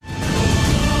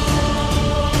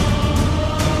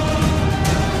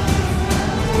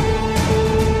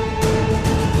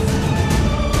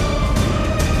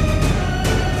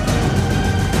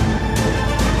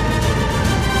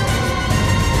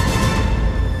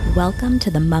Welcome to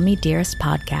the Mummy Dearest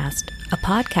podcast, a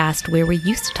podcast where we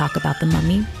used to talk about the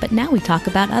mummy, but now we talk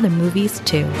about other movies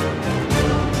too.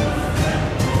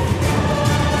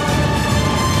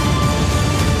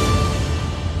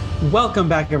 Welcome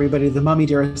back, everybody, to the Mummy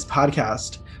Dearest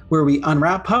podcast, where we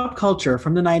unwrap pop culture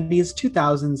from the 90s,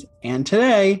 2000s, and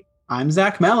today. I'm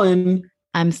Zach Mellon.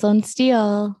 I'm Sloan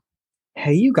Steele.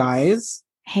 Hey, you guys.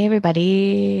 Hey,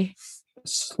 everybody.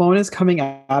 Sloan is coming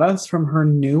at us from her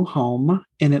new home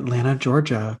in Atlanta,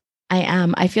 Georgia. I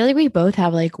am. I feel like we both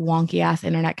have like wonky ass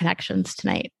internet connections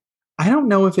tonight. I don't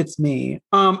know if it's me.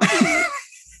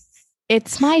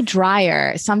 It's my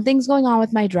dryer. Something's going on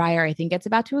with my dryer. I think it's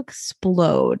about to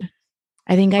explode.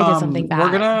 I think I did something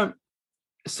bad.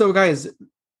 So guys,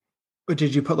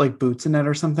 did you put like boots in it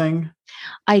or something?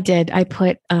 I did. I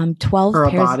put 12 for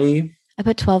a pairs. Body. I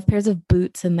put 12 pairs of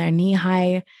boots in there,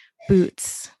 knee-high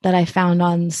boots that I found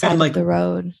on the side of the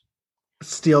road.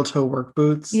 Steel toe work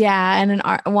boots. Yeah, and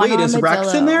one. Wait, is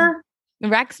Rex in there?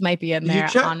 Rex might be in there,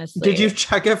 honestly. Did you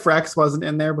check if Rex wasn't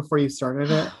in there before you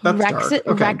started it? That's dark.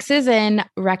 Okay.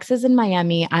 Rex is in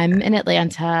Miami. I'm in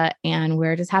Atlanta, and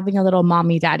we're just having a little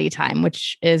mommy daddy time,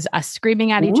 which is us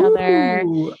screaming at each other.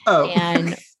 Oh.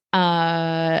 And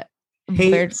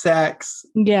hate sex.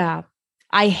 Yeah.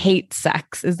 I hate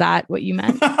sex. Is that what you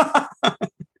meant?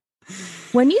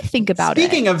 When you think about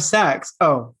Speaking of sex,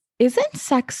 isn't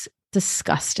sex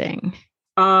disgusting?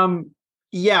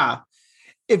 Yeah.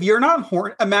 If you're not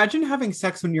horny, imagine having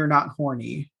sex when you're not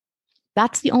horny.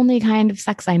 That's the only kind of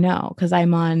sex I know because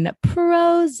I'm on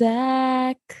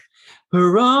Prozac.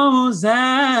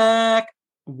 Prozac.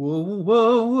 Whoa,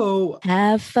 whoa, whoa.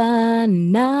 Have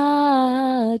fun,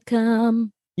 not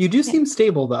come. You do seem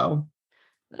stable, though.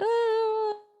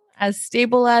 As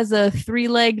stable as a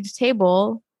three-legged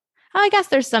table. I guess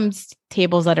there's some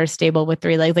tables that are stable with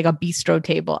three legs, like a bistro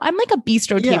table. I'm like a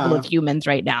bistro table of humans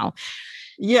right now.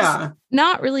 Yeah. Just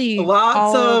not really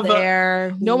lots of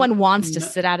there. No one wants to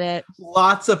sit at it.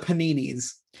 Lots of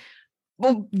paninis.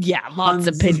 Well, yeah, lots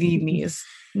of paninis.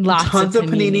 Tons of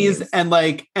paninis and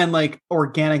like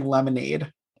organic lemonade.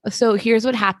 So here's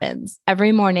what happens.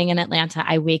 Every morning in Atlanta,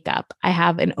 I wake up, I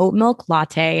have an oat milk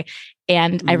latte,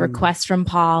 and I request from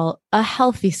Paul a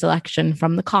healthy selection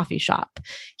from the coffee shop.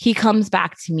 He comes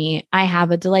back to me. I have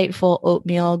a delightful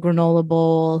oatmeal granola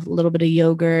bowl, a little bit of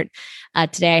yogurt.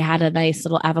 Today I had a nice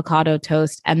little avocado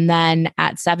toast. And then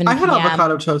at 7 p.m. I had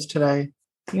avocado toast today.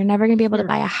 You're never going to be able to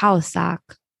buy a house, Zach.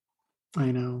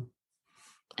 I know.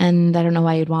 And I don't know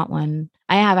why you'd want one.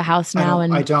 I have a house now.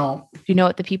 I don't. You know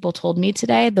what the people told me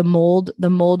today? The mold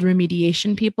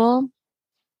remediation people.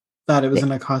 That it was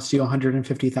going to cost you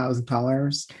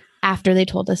 $150,000. After they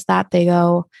told us that, they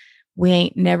go, we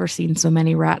ain't never seen so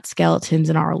many rat skeletons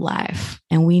in our life.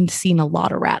 And we've seen a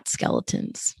lot of rat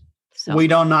skeletons. So we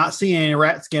don't not see any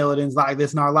rat skeletons like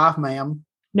this in our life, ma'am.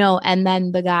 No. And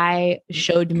then the guy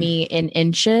showed me in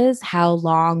inches how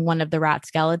long one of the rat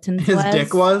skeletons His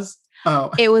dick was?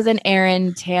 Oh, it was an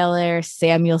Aaron Taylor,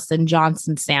 Samuelson,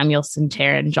 Johnson,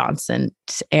 Taron Johnson,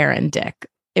 Aaron Dick.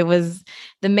 It was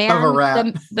the man. Of a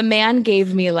rat. The man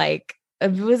gave me it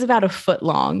was about a foot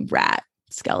long rat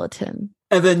skeleton.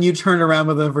 And then you turned around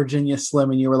with a Virginia Slim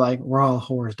and you were like, we're all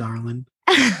whores, darling.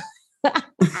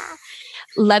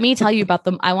 Let me tell you about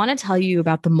them. I want to tell you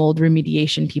about the mold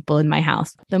remediation people in my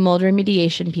house. The mold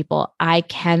remediation people, I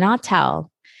cannot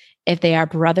tell if they are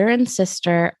brother and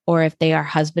sister, or if they are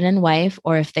husband and wife,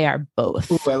 or if they are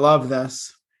both. Ooh, I love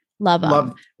this. Love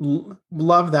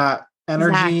that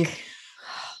energy. Zach,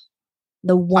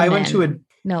 the woman. I went to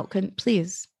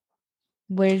please.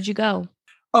 Where did you go?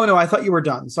 Oh no, I thought you were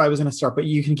done. So I was going to start, but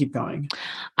you can keep going.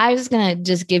 I was going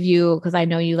to give you, because I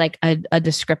know you like a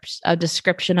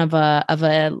description of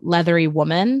a leathery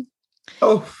woman.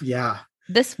 Oh yeah.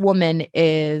 This woman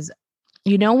is,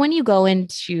 when you go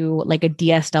into like a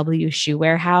DSW shoe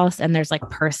warehouse and there's like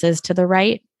purses to the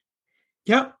right.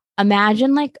 Yep.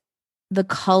 Imagine like the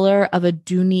color of a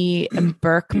Dooney and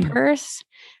Burke purse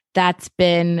that's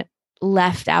been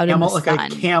left out in the sun.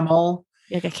 Like a camel.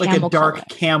 Like a camel dark color.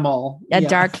 Camel. A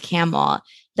dark camel.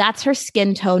 That's her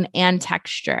skin tone and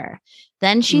texture.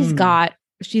 Then she's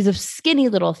a skinny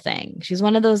little thing. She's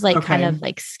one of those kind of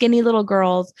like skinny little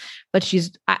girls, but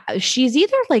she's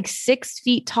either like 6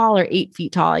 feet tall or 8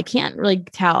 feet tall. I can't really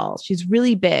tell. She's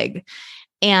really big.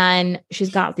 And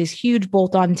she's got these huge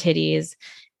bolt-on titties,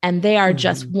 and they are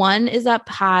just, one is up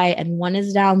high and one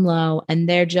is down low, and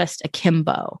they're just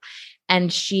akimbo.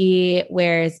 And she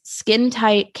wears skin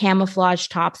tight camouflage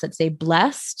tops that say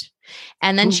blessed.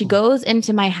 And then she goes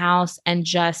into my house and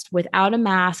just without a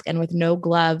mask and with no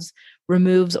gloves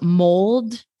removes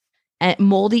mold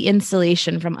moldy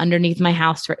insulation from underneath my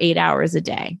house for 8 hours a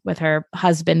day with her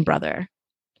husband brother,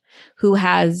 who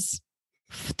has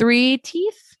 3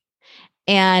 teeth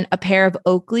and a pair of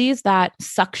Oakleys that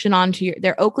suction onto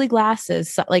they're Oakley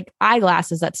glasses, like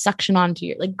eyeglasses that suction onto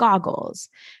your, like goggles.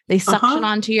 They suction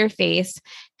onto your face,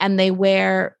 and they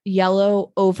wear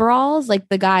yellow overalls, like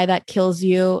the guy that kills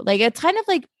you. Like, it's kind of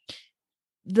like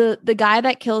the guy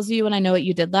that kills you, and I Know What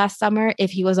You Did Last Summer, if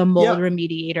he was a mold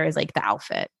remediator, is like the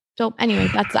outfit. So anyway,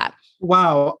 that's that.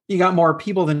 Wow, you got more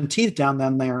people than teeth down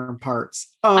there in parts.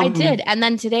 I did, and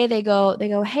then today they go,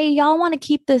 hey, y'all want to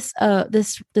keep this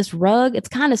rug? It's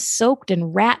kind of soaked in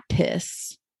rat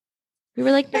piss. We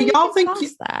were like, no, y'all think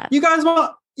that? You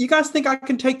guys think I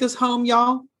can take this home,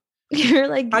 y'all? You're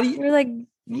like,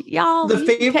 y'all,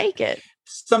 take it.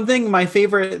 My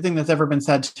favorite thing that's ever been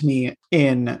said to me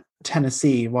in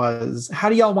Tennessee was, how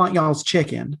do y'all want y'all's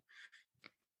chicken?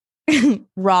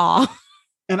 Raw.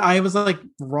 And I was like,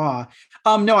 raw.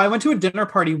 No, I went to a dinner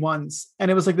party once, and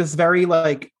it was like this very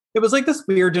it was like this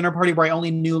weird dinner party where I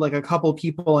only knew like a couple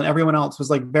people, and everyone else was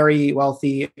like very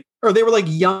wealthy, or they were like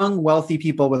young, wealthy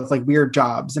people with like weird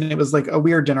jobs. And it was like a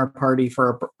weird dinner party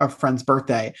for a friend's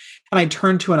birthday. And I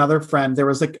turned to another friend. There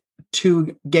was like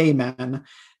 2 gay men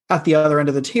at the other end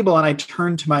of the table. And I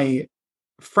turned to my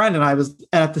friend, and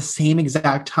at the same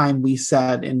exact time we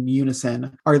said in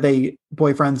unison, are they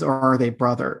boyfriends or are they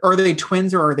brother? Are they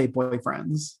twins or are they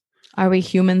boyfriends? Are we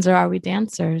humans or are we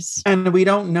dancers? And we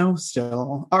don't know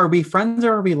still. Are we friends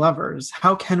or are we lovers?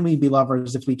 How can we be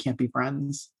lovers if we can't be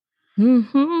friends?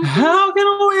 Mm-hmm. How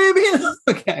can we be?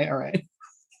 Okay, all right.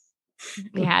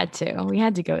 We had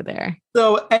to go there.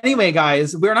 So anyway,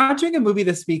 guys, we're not doing a movie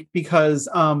this week because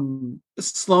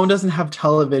Sloan doesn't have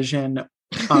television.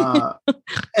 I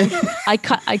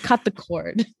cut the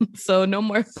cord, so no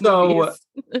more movies. So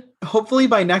hopefully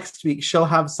by next week she'll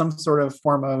have some sort of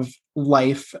form of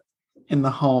life in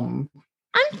the home.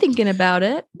 I'm thinking about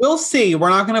it. We'll see. We're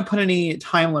not going to put any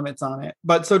time limits on it.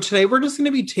 But so today we're just going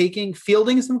to be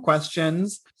fielding some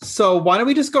questions. So why don't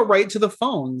we just go right to the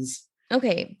phones?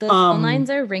 Okay. The phone lines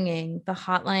are ringing. The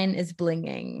hotline is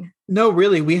blinging. No,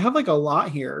 really. We have like a lot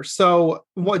here. So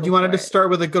what do you want to start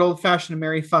with a good old fashioned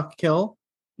marry, fuck, kill?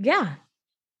 Yeah.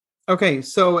 Okay.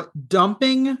 So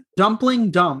Dumpling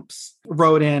Dumps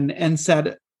wrote in and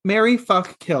said, marry,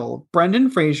 fuck, kill Brendan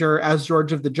Fraser as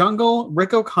George of the Jungle,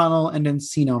 Rick O'Connell, and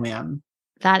Encino Man.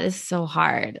 That is so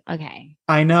hard. Okay.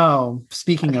 I know.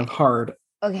 Speaking of hard.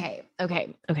 Okay.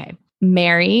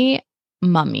 Marry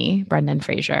Mummy, Brendan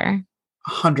Fraser.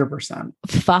 100%.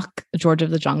 Fuck George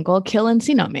of the Jungle, kill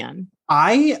Encino Man.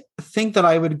 I think that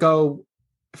I would go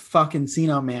fuck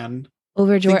Encino Man.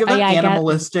 Over George. Think of that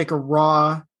animalistic,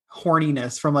 raw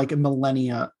horniness from like a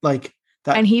millennia. Like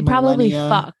that. And he probably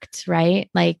fucked, right?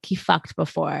 Like he fucked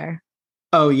before.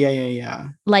 Oh, yeah.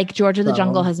 Like George of the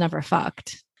Jungle has never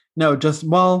fucked. No, just,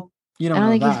 well, you don't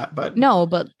know that, but. No,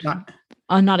 but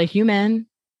not a human.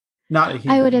 Not a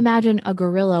human. I would imagine a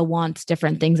gorilla wants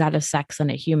different things out of sex than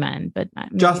a human, but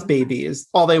just babies.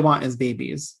 All they want is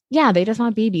babies. Yeah, they just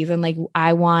want babies, and like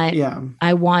I want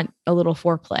a little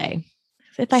foreplay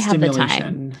if I have the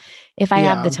time. If I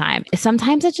have the time,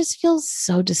 sometimes it just feels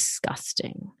so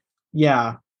disgusting.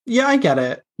 Yeah, I get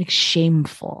it. Like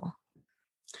shameful.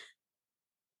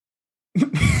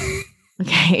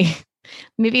 Okay,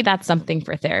 maybe that's something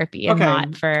for therapy and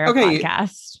not for a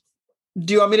podcast.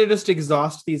 Do you want me to just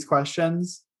exhaust these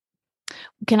questions?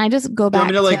 Can I just go back?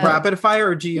 Do you want me to rapid fire,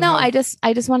 or do you? No, I just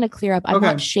want to clear up. I'm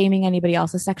not shaming anybody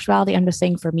else's sexuality. I'm just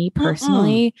saying for me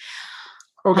personally.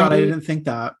 Oh God, I didn't think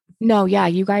that. No, yeah,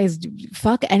 you guys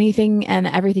fuck anything and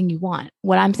everything you want.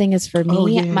 What I'm saying is for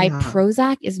me, my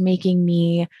Prozac is making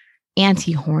me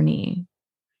anti-horny.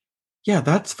 Yeah,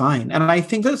 that's fine. And I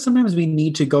think that sometimes we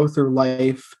need to go through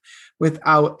life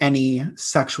without any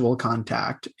sexual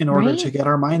contact in order to get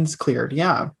our minds cleared.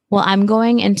 Yeah. Well, I'm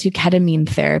going into ketamine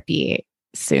therapy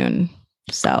soon.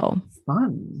 So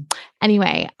fun.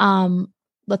 Anyway,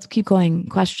 let's keep going.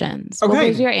 Questions. Okay. What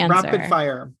was your answer? Rapid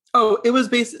fire. Oh, it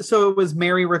was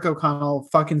marry Rick O'Connell,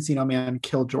 fuck Encino Man,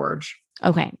 kill George.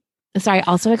 Okay. Sorry.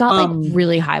 Also, I got like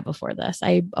really high before this.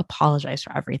 I apologize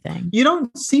for everything. You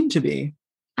don't seem to be.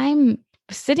 I'm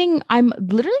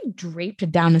literally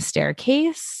draped down a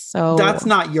staircase. So that's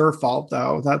not your fault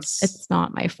though. It's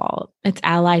not my fault. It's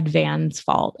Allied Van's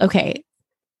fault. Okay.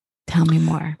 Tell me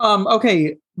more.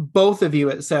 Okay. Both of you,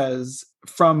 it says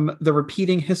from the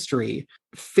repeating history,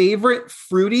 favorite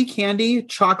fruity candy,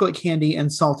 chocolate candy,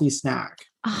 and salty snack.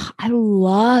 Oh, I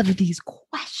love these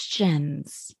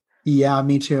questions. Yeah,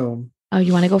 me too. Oh,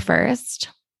 you want to go first?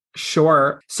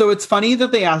 Sure. So it's funny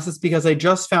that they asked this because I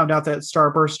just found out that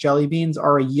Starburst jelly beans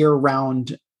are a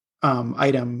year-round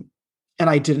item, and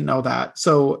I didn't know that.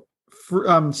 So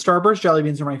Starburst jelly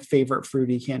beans are my favorite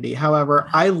fruity candy. However,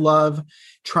 I love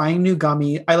trying new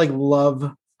gummy. I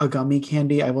love a gummy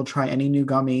candy. I will try any new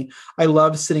gummy. I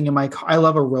love sitting in my car. I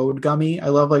love a road gummy. I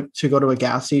love to go to a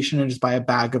gas station and just buy a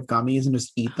bag of gummies and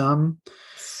just eat them.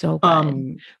 So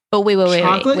good. But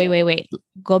wait.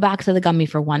 Go back to the gummy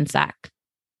for 1 sec.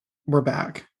 We're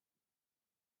back.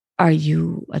 Are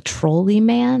you a trolley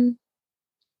man?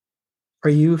 Are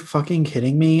you fucking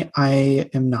kidding me? I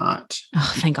am not.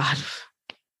 Oh, thank God.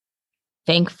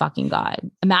 Thank fucking God.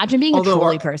 Imagine being a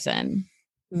trolley person.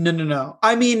 No.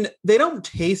 I mean, they don't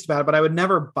taste bad, but I would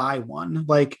never buy one.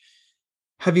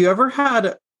 Have you ever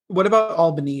had, what about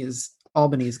Albanese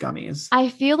gummies? I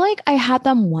feel like I had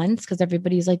them once because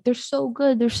everybody's like, they're so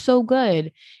good. They're so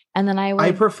good. And then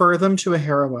I prefer them to a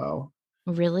Haribo.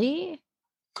 Really?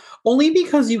 Only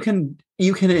because you can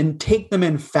take them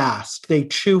in fast. They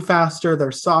chew faster.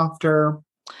 They're softer.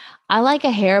 I like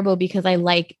a Haribo because I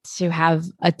like to have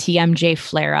a TMJ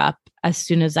flare up as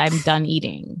soon as I'm done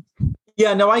eating.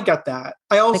 Yeah, no, I get that.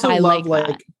 I also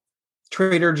love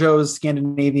Trader Joe's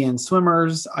Scandinavian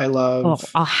Swimmers. I love.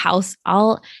 I'll house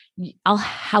a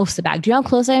bag. Do you know how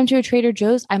close I am to a Trader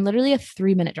Joe's? I'm literally a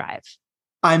 3-minute drive.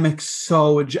 I'm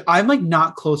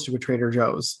not close to a Trader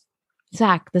Joe's.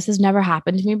 Zach, this has never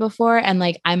happened to me before, and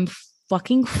I'm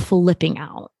fucking flipping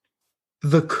out.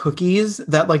 The cookies,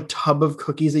 that tub of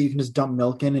cookies that you can just dump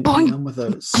milk in and eat them with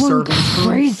a serving spoon.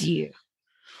 Crazy.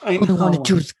 I know. All I want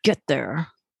to do is get there.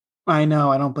 I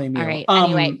know. I don't blame you. All right.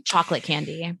 Anyway, chocolate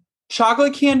candy.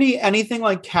 Chocolate candy, anything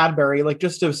like Cadbury,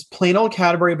 just a plain old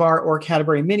Cadbury bar or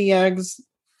Cadbury mini eggs.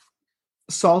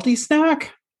 Salty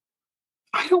snack.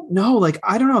 I don't know.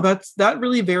 I don't know. That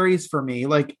really varies for me.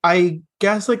 I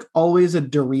guess always a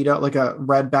Dorito, a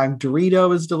red bag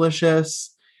Dorito is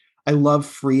delicious. I love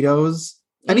Fritos.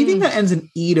 Anything that ends in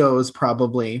Eatos,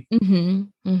 probably. Mm-hmm.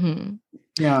 Mm-hmm.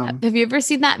 Yeah. Have you ever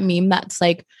seen that meme that's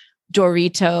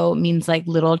Dorito means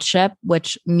little chip,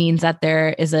 which means that there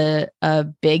is a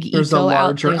big There's a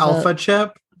larger alpha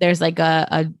chip. There's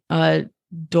a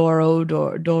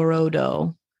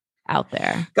Dorodo out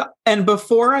there. And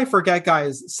before I forget,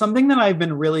 guys, something that I've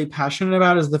been really passionate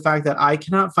about is the fact that I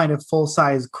cannot find a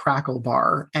full-size Crackle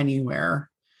bar anywhere.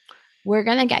 We're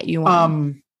gonna get you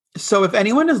one. So if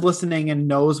anyone is listening and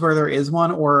knows where there is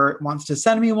one or wants to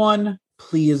send me one,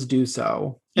 please do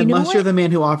so. Unless you're the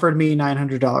man who offered me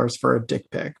 $900 for a dick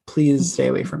pic, please stay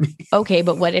away from me. Okay,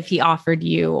 but what if he offered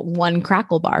you one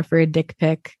Crackle bar for a dick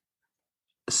pic?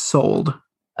 Sold.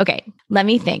 Okay, let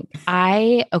me think.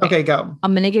 Okay, go.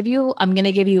 I'm gonna give you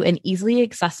an easily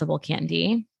accessible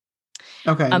candy.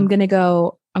 Okay. I'm gonna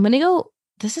go.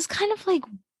 This is kind of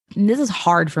this is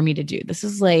hard for me to do. This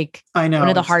is I know one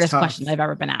of the hardest questions I've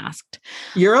ever been asked.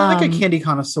 You're a candy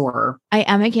connoisseur. I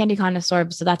am a candy connoisseur.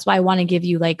 So that's why I want to give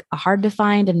you a hard to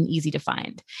find and an easy to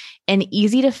find. An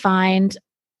easy to find,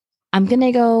 I'm going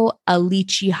to go a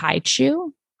lychee high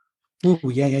chew. Ooh,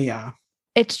 yeah.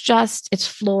 It's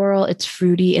floral. It's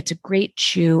fruity. It's a great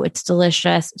chew. It's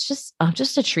delicious. It's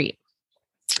just a treat.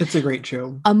 It's a great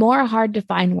chew. A more hard to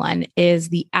find one is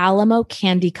the Alamo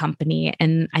Candy Company.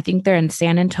 And I think they're in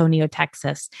San Antonio,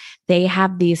 Texas. They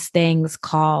have these things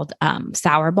called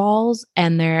sour balls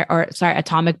and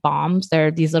atomic bombs.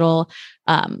 They're these little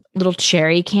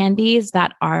cherry candies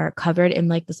that are covered in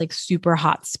this super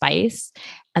hot spice.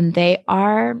 And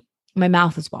my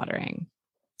mouth is watering.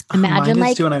 Imagine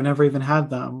mine is too, and I've never even had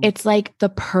them. It's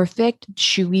the perfect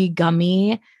chewy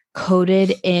gummy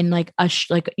coated in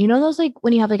those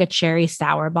when you have a cherry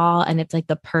sour ball and it's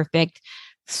the perfect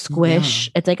squish.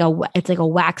 Yeah. It's like a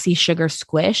waxy sugar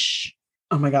squish.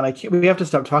 Oh my God, I can't. We have to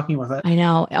stop talking with it. I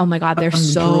know. Oh my God, they're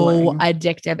so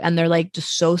addictive and they're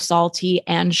just so salty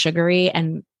and sugary,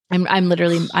 and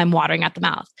I'm watering at the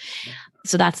mouth.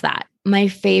 So that's that. My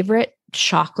favorite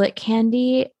chocolate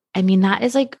candy. I mean,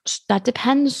 that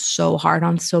depends so hard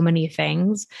on so many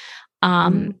things.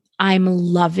 I'm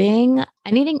loving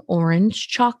anything orange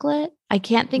chocolate. I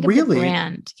can't think of the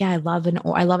brand. Yeah, I love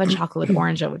a chocolate with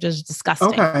orange, which is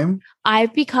disgusting. Okay.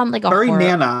 I've become very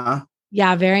Nana.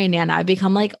 Yeah, very Nana. I've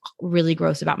become really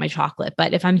gross about my chocolate.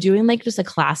 But if I'm doing just a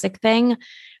classic thing,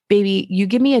 baby, you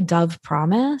give me a Dove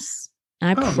Promise, and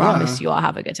I promise you I'll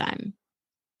have a good time.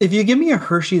 If you give me a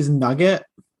Hershey's Nugget,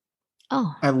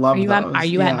 I love those. Are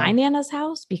you at my Nana's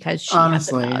house? Because she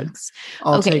honestly, has the nugs.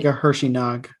 I'll take a Hershey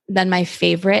Nug. Then my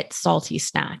favorite salty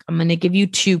snack. I'm going to give you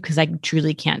 2 because I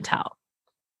truly can't tell.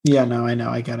 Yeah, no, I know.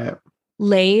 I get it.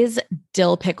 Lay's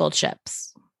dill pickle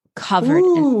chips covered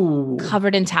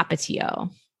in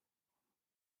Tapatio.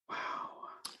 Wow.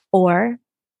 Or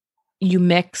you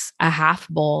mix a half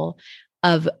bowl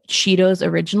of Cheetos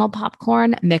original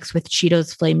popcorn mixed with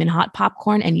Cheetos Flamin' Hot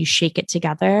popcorn, and you shake it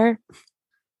together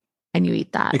and you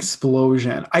eat that.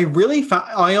 Explosion. I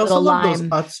also love those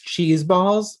Utz cheese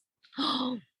balls.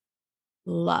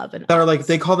 Love and that are like,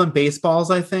 they call them baseballs,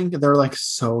 I think. They're like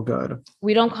so good.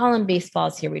 We don't call them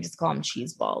baseballs here. We just call them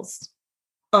cheese balls.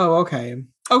 Oh, okay.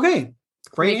 Okay.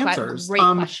 Great answers. Great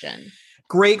question.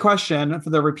 Great question for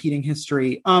the repeating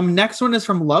history. Next one is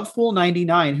from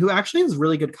Loveful99, who actually has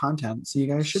really good content. So you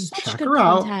guys should check her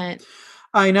out.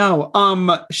 I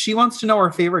know. She wants to know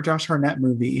our favorite Josh Hartnett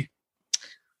movie.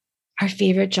 Our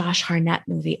favorite Josh Hartnett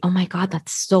movie. Oh my God,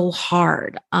 that's so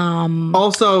hard.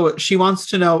 Also, she wants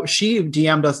to know, she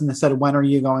DM'd us and said, when are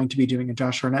you going to be doing a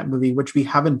Josh Hartnett movie, which we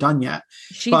haven't done yet.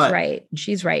 She's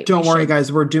right. Don't worry,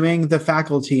 guys. We're doing The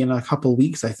Faculty in a couple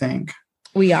weeks, I think.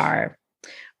 We are.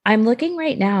 I'm looking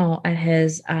right now at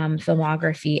his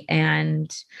filmography,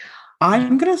 and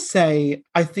I'm going to say,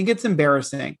 I think it's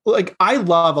embarrassing. Like, I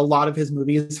love a lot of his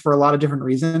movies for a lot of different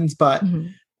reasons, but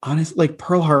honestly, like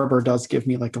Pearl Harbor does give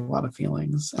me like a lot of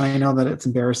feelings. I know that it's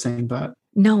embarrassing, but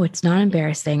no, it's not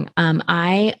embarrassing.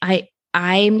 I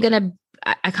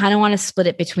kind of want to split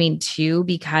it between two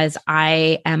because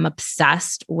I am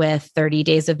obsessed with 30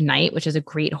 Days of Night, which is a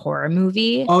great horror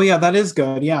movie. Oh yeah, that is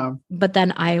good. Yeah. But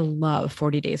then I love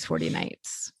 40 Days, 40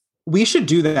 Nights. We should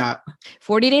do that.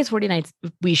 40 Days, 40 Nights.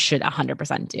 We should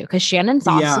 100% do, because Shannon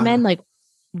Sossamon like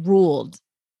ruled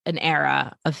an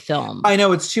era of film. I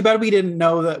know, it's too bad we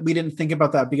didn't think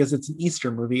about that, because it's an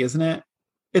Easter movie, isn't it?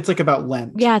 It's like about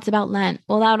Lent. Yeah, it's about Lent.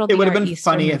 Well, it would have been Easter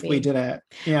funny movie if we did it.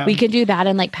 Yeah, we could do that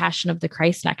in like Passion of the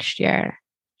Christ next year.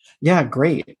 Yeah,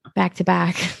 great. Back to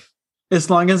back. As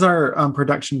long as our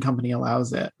production company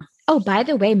allows it. Oh, by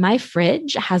the way, my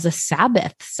fridge has a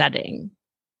Sabbath setting.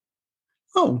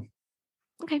 Oh,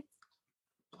 okay.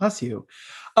 Bless you.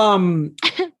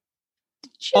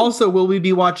 Also, will we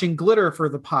be watching Glitter for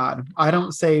the pod? I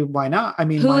don't say why not. I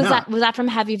mean, who was that? Was that from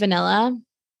Heavy Vanilla?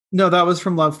 No, that was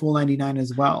from Loveful99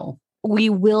 as well. We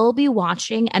will be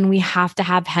watching, and we have to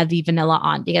have Heavy Vanilla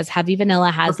on, because Heavy Vanilla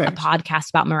has a podcast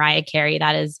about Mariah Carey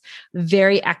that is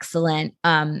very excellent.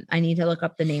 I need to look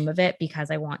up the name of it because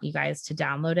I want you guys to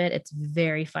download it. It's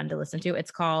very fun to listen to.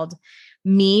 It's called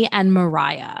Me and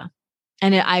Mariah.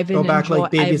 And I've been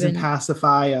like Babies and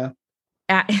Pacify.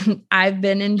 I've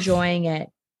been enjoying it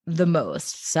the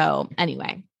most. So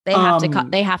anyway, they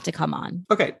have to come on.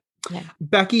 Okay. Yeah.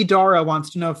 Becky Dara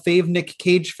wants to know fave Nick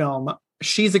Cage film.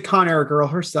 She's a Con Air girl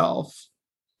herself.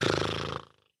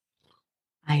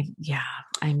 I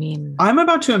mean, I'm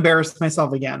about to embarrass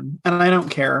myself again, and I don't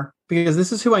care, because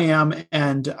this is who I am,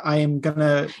 and I am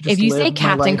gonna just if you say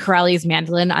Captain Corelli's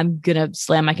Mandolin, I'm gonna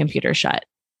slam my computer shut.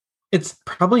 It's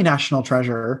probably National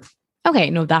Treasure.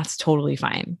 Okay, no, that's totally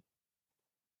fine.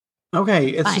 Okay,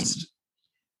 it's fine. Just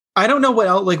I don't know what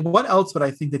else. Like, what else would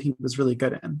I think that he was really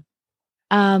good in?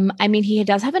 I mean, he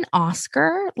does have an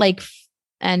Oscar, like,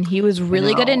 and he was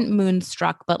really good in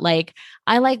Moonstruck. But like,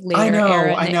 I like later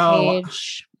era Nick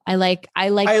Cage. I like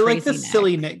the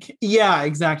silly Nick. Yeah,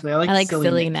 exactly. I like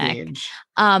silly Nick Cage.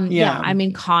 Yeah. I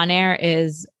mean, Con Air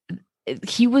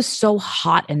he was so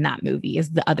hot in that movie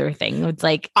is the other thing. It's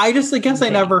like, I guess I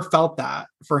never felt that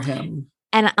for him.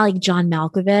 And I like John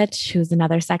Malkovich, who's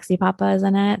another sexy papa, is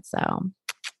in it. So,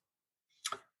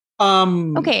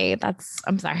 okay,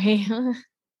 I'm sorry.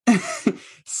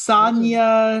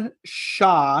 Sanya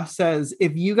Shah says,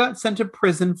 if you got sent to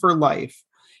prison for life,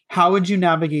 how would you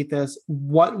navigate this?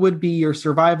 What would be your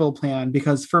survival plan?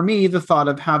 Because for me, the thought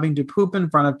of having to poop in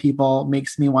front of people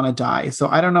makes me want to die. So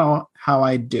I don't know how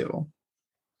I'd do.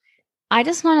 I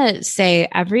just want to say,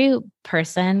 every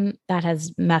person that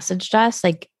has messaged us,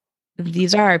 like,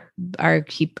 these are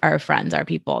our friends, our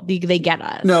people. They get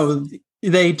us. No,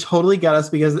 they totally get us,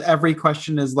 because every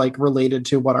question is like related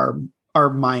to what our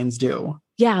minds do.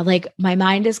 Yeah, like my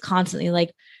mind is constantly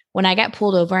like, when I get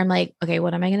pulled over, I'm like, okay,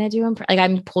 what am I going to do? Like,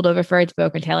 I'm pulled over for It's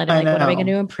Broken Tail. And I'm like, what am I going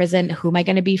to do in prison? Who am I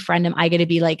going to befriend? Am I going to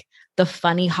be like the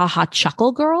funny haha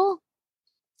chuckle girl?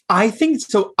 I think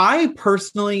so. I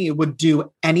personally would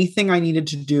do anything I needed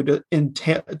to do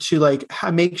to like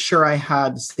make sure I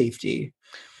had safety.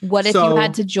 What if you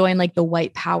had to join like the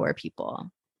white power people?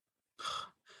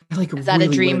 Is that really a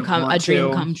dream come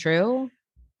true?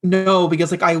 No,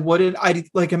 because like I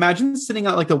like imagine sitting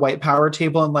at like the white power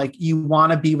table and like you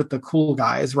want to be with the cool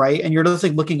guys, right? And you're just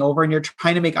like looking over and you're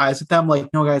trying to make eyes with them. Like,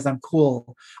 no, guys, I'm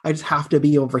cool. I just have to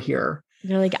be over here.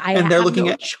 They're like, they're looking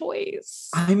at choice.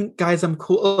 I'm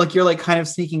cool. Like you're like kind of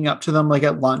sneaking up to them like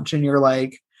at lunch, and you're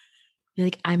like,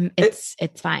 it's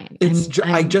fine.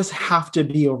 I just have to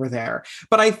be over there.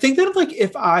 But I think that like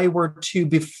if I were to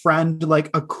befriend like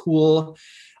a cool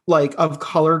like of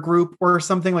color group or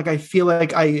something, like I feel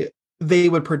like they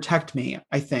would protect me.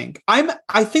 I think that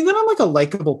I'm like a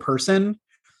likable person.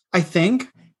 I think.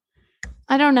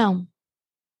 I don't know.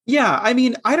 Yeah, I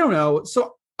mean, I don't know.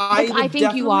 So I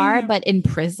think you are, but in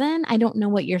prison, I don't know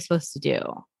what you're supposed to do.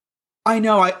 I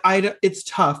know it's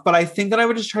tough, but I think that I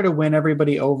would just try to win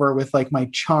everybody over with like my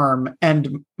charm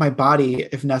and my body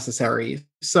if necessary.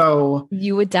 So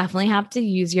you would definitely have to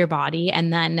use your body.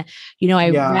 And then,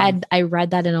 I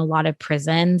read that in a lot of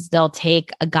prisons, they'll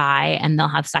take a guy and they'll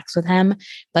have sex with him.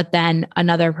 But then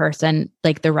another person,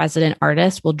 like the resident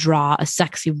artist, will draw a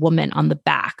sexy woman on the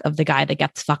back of the guy that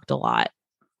gets fucked a lot.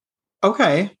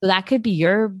 Okay. So that could be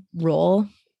your role.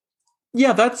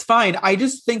 Yeah, that's fine. I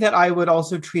just think that I would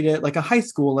also treat it like a high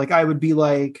school. Like I would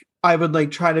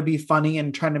try to be funny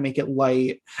and trying to make it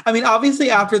light. I mean, obviously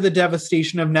after the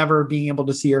devastation of never being able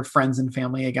to see your friends and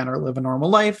family again or live a normal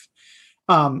life,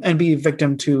 and be a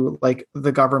victim to like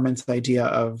the government's idea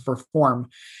of reform.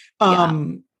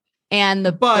 And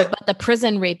but the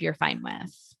prison rape you're fine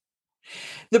with.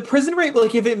 The prison rape,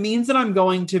 like if it means that I'm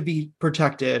going to be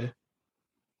protected,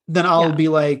 then I'll be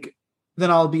like,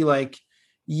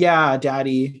 yeah,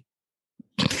 daddy.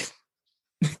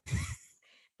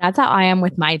 That's how I am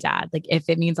with my dad. Like, if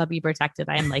it means I'll be protected,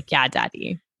 I am like, yeah,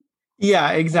 daddy.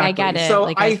 Yeah, exactly. Like, I get it. So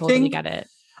like, I totally get it.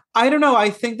 I don't know.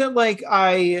 I think that like,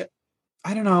 I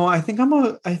don't know. I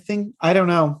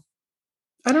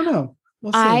don't know.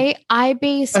 We'll see.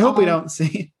 I hope we don't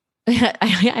see.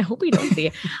 I hope we don't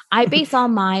see. I base all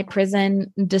my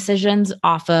prison decisions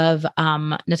off of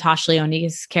Natasha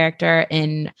Lyonne's character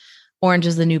in Orange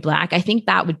is the New Black. I think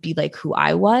that would be like who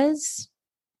I was.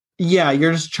 Yeah,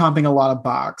 you're just chomping a lot of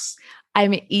box.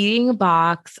 I'm eating a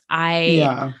box.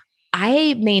 I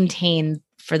maintain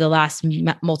for the last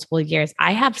multiple years,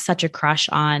 I have such a crush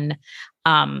on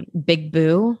Big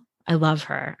Boo. I love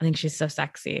her. I think she's so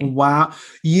sexy. Wow.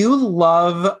 You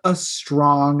love a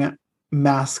strong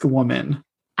masked woman.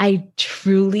 I'm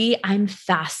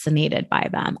fascinated by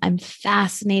them. I'm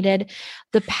fascinated.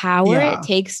 The power it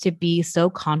takes to be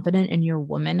so confident in your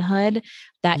womanhood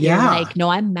that you're like, no,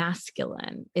 I'm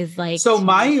masculine is like. So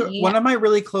one of my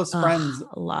really close friends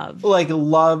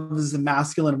loves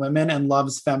masculine women and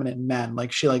loves feminine men.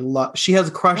 Like she she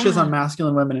has crushes on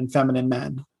masculine women and feminine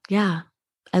men. Yeah.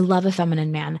 I love a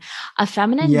feminine man. A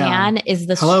feminine man is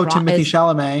the Timothée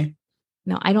Chalamet.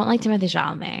 No, I don't like Timothée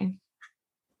Chalamet.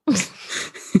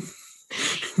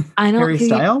 Harry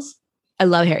Styles? I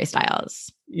love Harry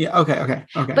Styles. Yeah. Okay.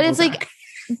 But it's like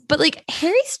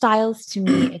Harry Styles to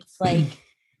me, it's like,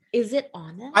 is it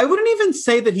honest? I wouldn't even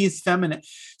say that he's feminine.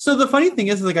 So the funny thing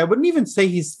is like, I wouldn't even say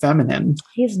he's feminine.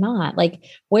 He's not. Like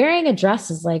wearing a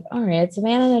dress is like, all right, it's a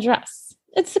man in a dress.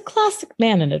 It's a classic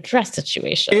man in a dress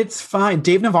situation. It's fine.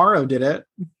 Dave Navarro did it.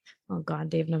 Oh God,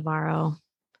 Dave Navarro.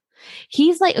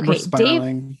 He's like, okay,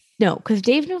 because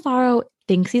Dave Navarro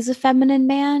thinks he's a feminine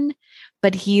man,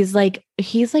 but he's like,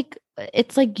 it's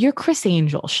like you're Chris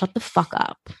Angel. Shut the fuck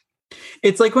up.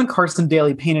 It's like when Carson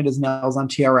Daly painted his nails on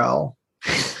TRL.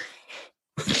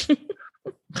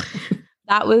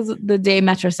 That was the day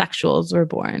metrosexuals were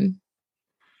born.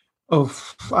 Oh,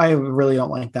 I really don't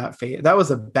like that phase. That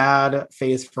was a bad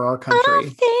phase for our country.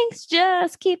 Things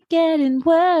just keep getting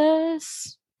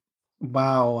worse.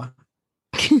 Wow.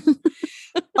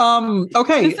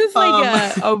 Okay. This is like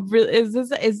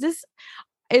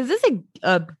is this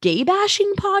a gay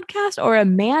bashing podcast or a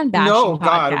man bashing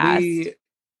podcast? God,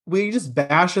 we just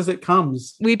bash as it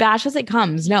comes. We bash as it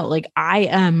comes. No, like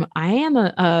I'm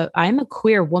a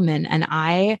queer woman and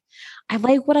I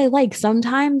like what I like.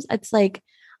 Sometimes it's like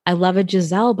I love a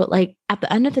Giselle, but like at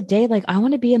the end of the day, like I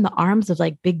want to be in the arms of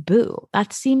like Big Boo.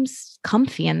 That seems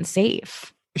comfy and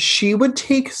safe. She would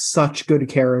take such good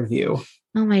care of you.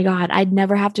 Oh my God. I'd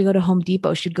never have to go to Home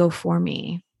Depot. She'd go for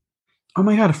me. Oh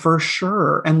my God, for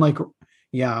sure. And like,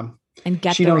 yeah. And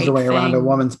she knows the way around a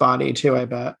woman's body too, I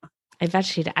bet. I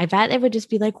bet it would just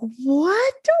be like,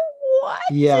 what?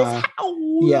 Yeah.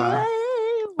 Yeah.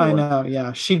 I know.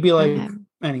 Yeah. She'd be like,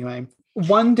 anyway,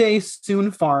 One Day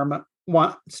Soon Farm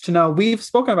wants to know, we've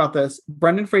spoken about this.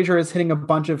 Brendan Fraser is hitting a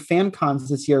bunch of fan cons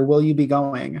this year. Will you be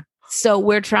going? So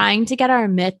we're trying to get our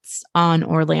mitts on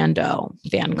Orlando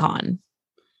Fan Con.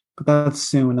 But that's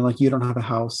soon. And like, you don't have a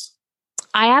house.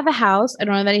 I have a house. I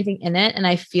don't have anything in it. And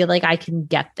I feel like I can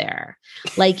get there.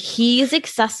 Like he's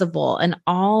accessible and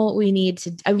all we need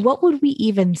to, what would we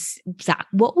even, Zach,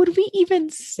 what would we even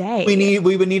say?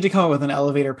 We would need to come up with an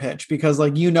elevator pitch because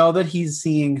like, you know, that he's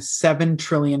seeing 7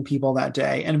 trillion people that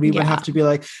day. And we would have to be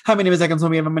like, how many seconds will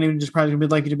we have? How many just probably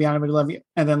would like you to be on it? Would love you.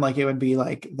 And then like, it would be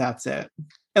like, that's it.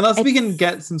 Unless we can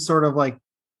get some sort of like,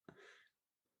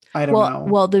 I don't know.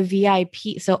 Well, the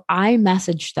VIP. So I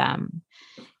messaged them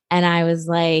and I was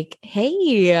like,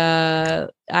 hey, I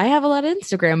have a lot of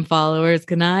Instagram followers.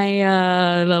 Can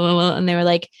I, blah, blah, blah. And they were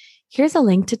like, here's a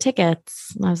link to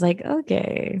tickets. And I was like,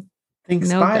 okay. Thanks,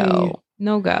 No bye. go.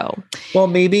 No go. Well,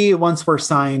 maybe once we're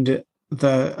signed,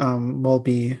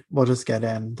 we'll just get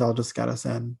in. They'll just get us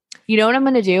in. You know what I'm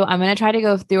going to do? I'm going to try to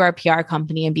go through our PR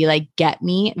company and be like, get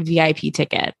me VIP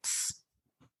tickets.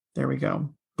 There we go.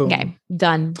 Boom. Okay,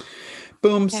 done.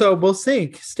 Boom. Okay. So we'll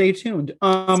see. Stay tuned.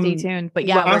 Stay tuned. But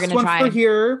yeah, we're going to try. Last one for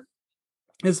here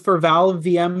is for Val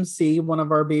VMC, one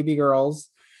of our baby girls.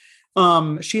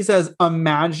 She says,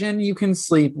 imagine you can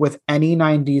sleep with any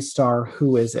 90s star.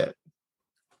 Who is it?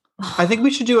 I think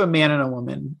we should do a man and a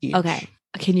woman each. Okay.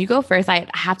 Can you go first? I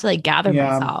have to like gather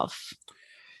myself.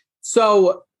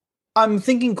 So I'm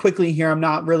thinking quickly here. I'm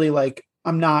not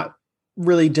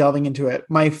really delving into it.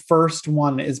 My first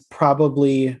one is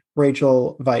probably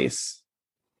Rachel Weisz.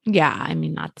 Yeah. I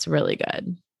mean, that's really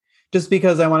good. Just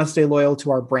because I want to stay loyal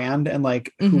to our brand and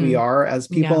like who we are as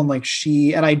people. And like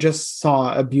I just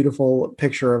saw a beautiful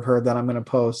picture of her that I'm going to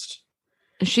post.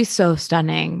 She's so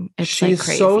stunning. She's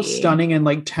like so stunning and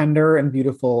like tender and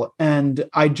beautiful. And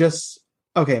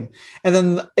okay. And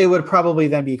then it would probably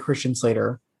then be Christian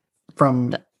Slater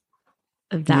from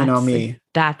You Know Me.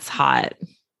 That's hot.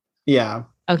 Yeah.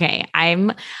 Okay.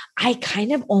 I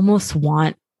kind of almost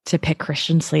want to pick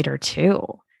Christian Slater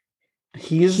too.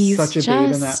 He's such a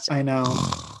babe in that. I know.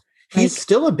 He's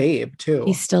still a babe too.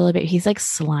 He's still a babe. He's like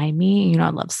slimy. You know,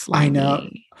 I love slimy. I know.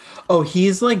 Oh,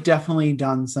 he's like definitely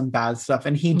done some bad stuff.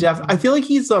 And I feel like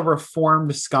he's a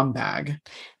reformed scumbag.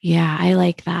 Yeah, I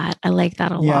like that. I like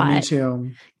that a lot. Yeah, me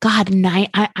too. God,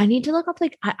 I need to look up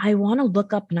I want to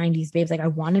look up 90s babes. Like I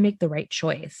want to make the right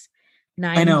choice.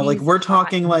 I know, like we're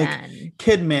talking like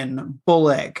Kidman,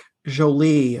 Bullock,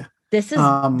 Jolie. This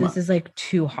is like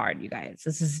too hard, you guys.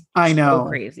 This is so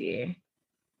crazy.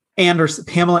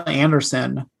 Pamela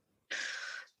Anderson.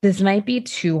 This might be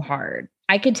too hard.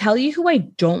 I could tell you who I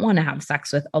don't want to have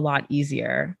sex with a lot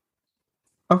easier.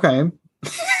 Okay.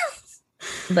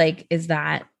 Like, is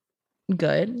that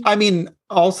good? I mean,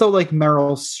 also like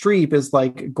Meryl Streep is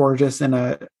like gorgeous in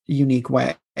a unique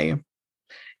way.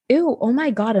 Ew, oh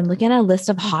my God. I'm looking at a list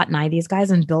of hot 90s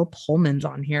guys and Bill Pullman's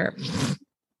on here.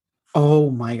 Oh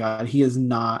my God, he is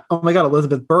not. Oh my God,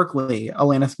 Elizabeth Berkley,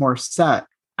 Alanis Morissette.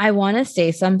 I want to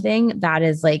say something that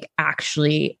is like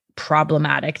actually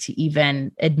problematic to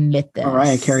even admit this.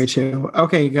 Mariah Carey too.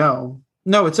 Okay, go.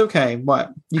 No, it's okay.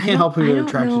 What? You can't help who you're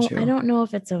attracted to. I don't know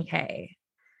if it's okay.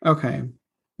 Okay.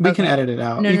 We can edit it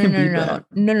out. You can beat that.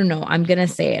 No. I'm gonna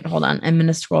say it. Hold on. I'm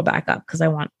gonna scroll back up because I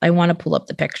want to pull up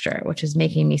the picture, which is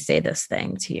making me say this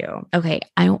thing to you. Okay.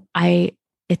 I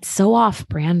it's so off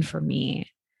brand for me.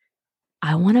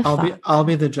 I want to I'll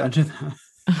be the judge of that.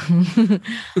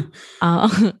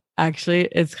 Actually,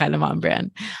 it's kind of on brand.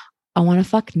 I want to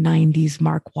fuck 90s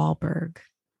Mark Wahlberg.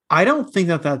 I don't think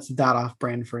that's that off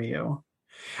brand for you.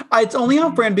 It's only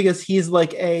off brand because he's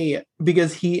like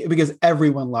because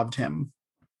everyone loved him.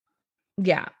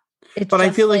 Yeah. But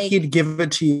I feel like he'd give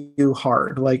it to you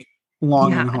hard, like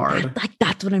long and hard.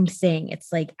 That's what I'm saying.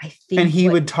 It's like, I think. And he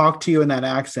would talk to you in that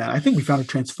accent. I think we found a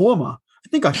transformer. I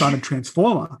think I found a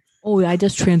transformer. Oh, I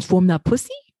just transformed that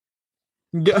pussy?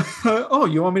 Yeah. Oh,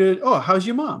 you want me to? Oh, how's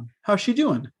your mom? How's she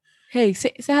doing? Hey,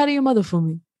 say hi to your mother for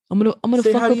me. I'm gonna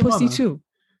fuck her pussy too.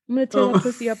 I'm gonna tear that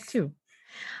pussy up too.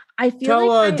 I feel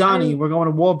tell Donnie we're going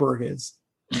to Wahlburgers.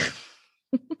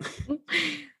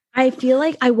 I feel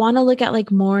like I want to look at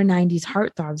like more 90s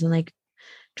heartthrobs and like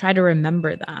try to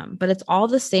remember them, but it's all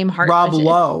the same heart. Rob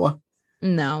Lowe.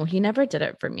 No, he never did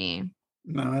it for me.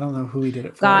 No, I don't know who he did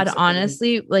it for. God,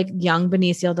 honestly, like young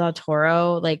Benicio del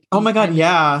Toro, like oh my God,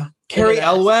 yeah. Carrie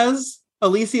Elwes,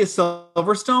 Alicia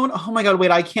Silverstone. Oh my God,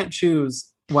 wait, I can't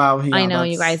choose. Wow. Yeah, I know,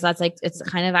 you guys. That's like, it's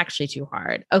kind of actually too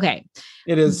hard. Okay.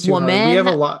 It is too hard. We have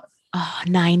a lot.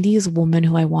 90s woman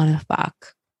who I want to fuck.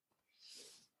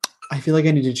 I feel like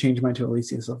I need to change mine to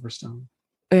Alicia Silverstone.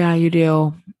 Yeah, you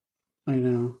do. I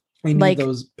know. I need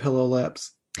those pillow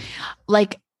lips.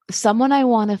 Like someone I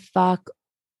want to fuck.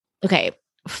 Okay.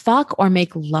 Fuck or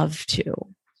make love to?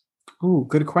 Ooh,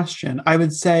 good question. I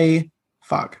would say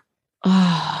fuck.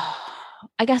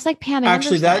 I guess like Pam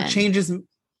Actually, Anderson. that changes.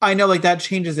 I know, like that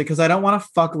changes it because I don't want to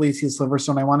fuck Alicia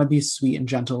Silverstone. I want to be sweet and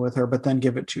gentle with her, but then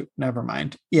give it to. Never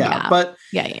mind. Yeah. But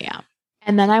yeah.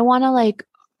 And then I want to like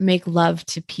make love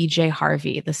to PJ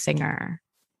Harvey, the singer.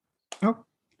 Oh,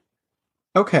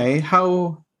 okay.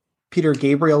 How Peter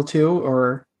Gabriel too,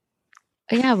 or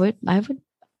yeah,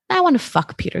 I want to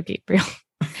fuck Peter Gabriel.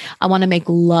 I want to make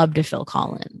love to Phil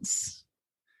Collins.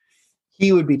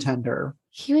 He would be tender.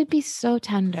 He would be so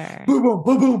tender. Boom, boom,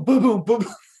 boom, boom, boom, boom, boom.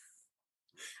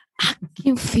 I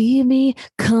can feel me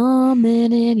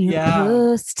coming in your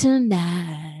puss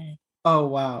tonight. Oh,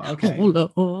 wow. Okay.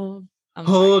 Hold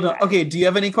on. Okay. Do you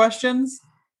have any questions?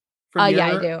 Yeah,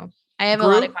 I do. I have a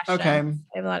lot of questions. Okay. I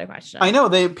have a lot of questions. I know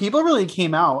people really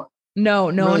came out. No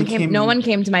one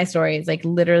came to my stories. Like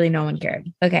literally no one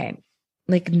cared. Okay.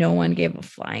 Like no one gave a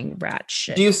flying rat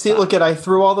shit. Do you see, look at, I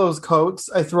threw all those coats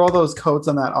on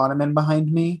that ottoman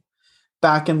behind me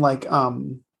back in like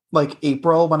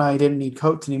April when I didn't need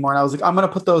coats anymore. And I was like, I'm going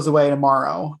to put those away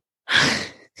tomorrow.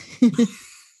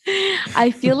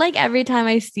 I feel like every time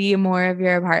I see more of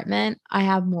your apartment, I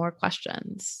have more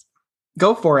questions.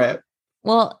 Go for it.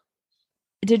 Well,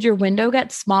 did your window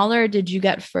get smaller or did you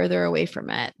get further away from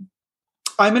it?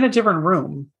 I'm in a different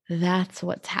room. That's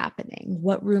what's happening.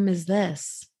 What room is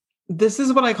this? This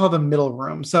is what I call the middle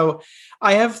room. So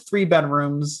I have 3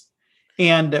 bedrooms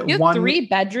and you have 3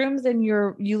 bedrooms and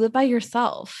you live by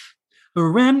yourself.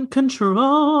 Rent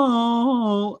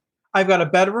control. I've got a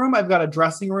bedroom, I've got a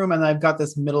dressing room, and I've got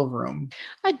this middle room.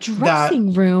 A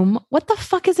dressing room? What the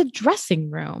fuck is a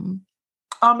dressing room?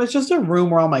 It's just a room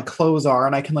where all my clothes are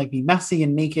and I can like be messy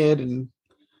and naked and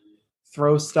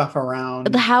throw stuff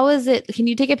around. How is it? Can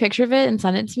you take a picture of it and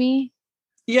send it to me?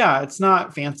 Yeah, it's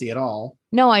not fancy at all.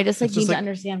 No, I just need to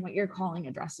understand what you're calling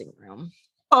a dressing room.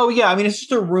 Oh yeah, I mean it's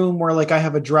just a room where like I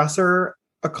have a dresser,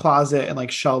 a closet, and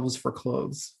like shelves for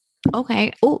clothes.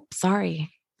 Okay. Oh,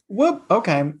 sorry. Whoop.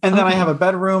 Okay. And then I have a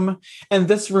bedroom, and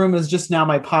this room is just now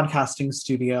my podcasting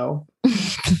studio.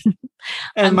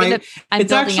 And I'm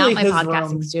building out my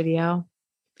podcasting studio.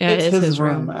 Yeah, it's his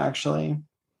room, actually.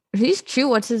 He's cute.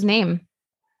 What's his name?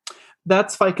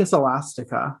 That's Ficus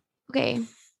elastica. Okay.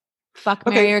 Fuck,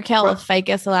 marry, or kill.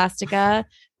 Ficus elastica,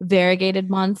 variegated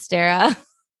monstera,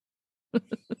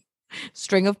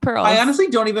 string of pearls. I don't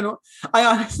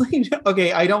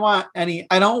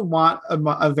want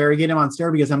a variegated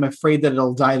monstera because I'm afraid that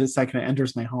it'll die the second it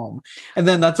enters my home. And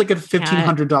then that's like a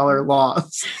 $1,500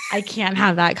 loss. I can't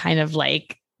have that kind of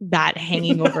like that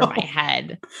hanging over my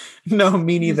head. No,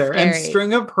 me neither. And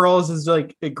string of pearls is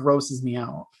like, it grosses me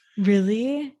out.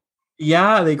 Really?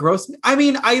 Yeah, they gross me. I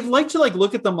mean, I like to like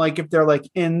look at them like if they're like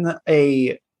in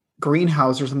a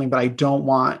greenhouse or something, but I don't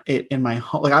want it in my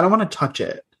home. Like I don't want to touch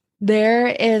it. There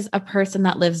is a person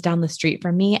that lives down the street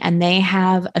from me and they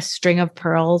have a string of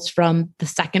pearls from the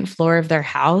second floor of their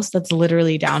house that's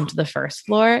literally down to the first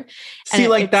floor. And see,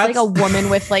 like that's like a woman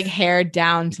with like hair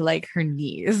down to like her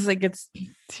knees. Like it's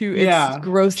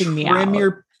grossing me out.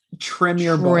 Trim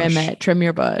your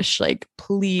bush. Like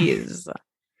please.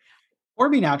 Or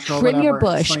be natural. Trim your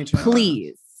bush,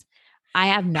 please. I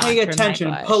have not. Pay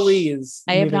attention, please.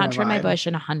 I have not trimmed my bush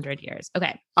in 100 years.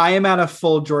 Okay. I am at a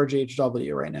full George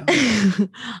H.W. right now.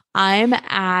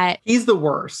 He's the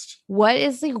worst. What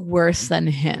is like worse than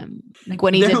him? Like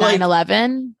when he did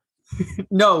 9/11?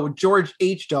 No, George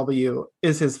H.W.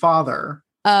 is his father.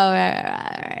 Oh,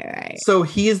 right. So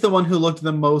he is the one who looked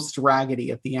the most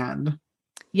raggedy at the end.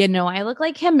 I look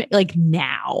like him like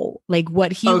now. Like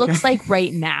what he looks like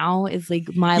right now is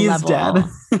like my level. Dead.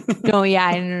 No.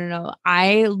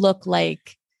 I look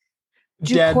like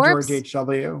dead George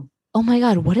H.W. Oh my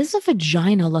God. What does a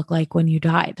vagina look like when you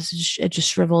die? It just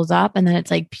shrivels up and then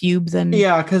it's like pubes and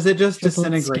because it just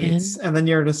disintegrates and then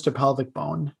you're just a pelvic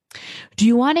bone. Do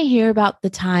you want to hear about the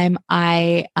time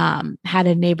I had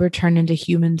a neighbor turn into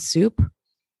human soup?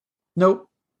 Nope.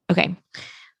 Okay.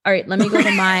 All right, let me go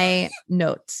to my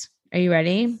notes. Are you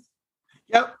ready?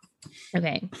 Yep.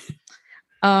 Okay.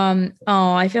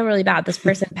 I feel really bad. This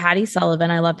person, Patty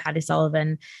Sullivan, I love Patty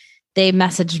Sullivan. They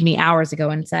messaged me hours ago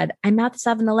and said, I'm at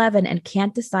 7-Eleven and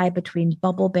can't decide between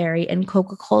Bubbleberry and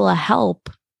Coca-Cola.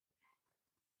 Help.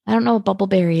 I don't know what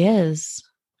Bubbleberry is.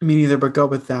 Me neither, but go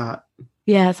with that.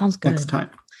 Yeah, it sounds good. Next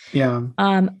time. Yeah.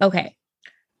 Okay.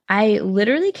 I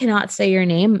literally cannot say your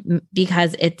name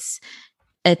because it's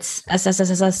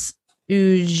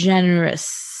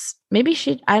generous. Maybe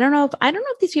I don't know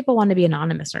if these people want to be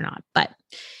anonymous or not, but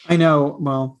I know.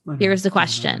 Well, here's the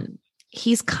question.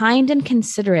 He's kind and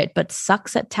considerate, but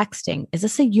sucks at texting. Is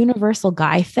this a universal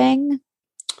guy thing?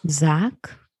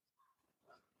 Zach?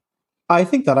 I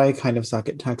think that I kind of suck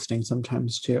at texting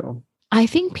sometimes too. I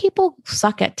think people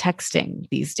suck at texting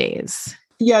these days.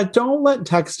 Yeah. Don't let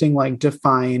texting like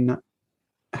define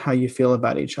how you feel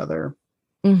about each other.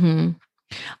 Mm-hmm.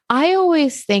 I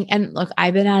always think, and look,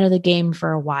 I've been out of the game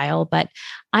for a while, but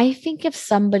I think if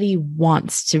somebody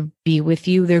wants to be with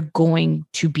you, they're going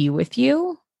to be with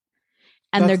you.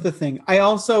 And that's the thing. I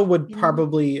also would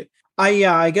probably,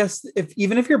 I guess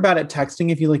even if you're bad at texting,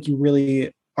 if you like, you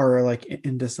really are like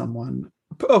into someone,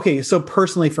 okay, so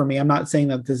personally for me, I'm not saying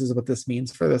that this is what this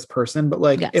means for this person, but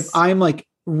like if I'm like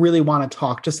really want to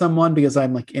talk to someone because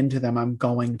I'm like into them, I'm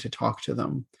going to talk to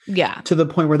them. Yeah. To the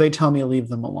point where they tell me to leave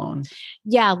them alone.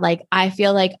 Yeah, like I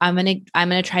feel like I'm going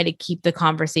to try to keep the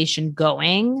conversation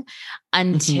going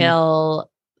until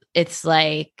it's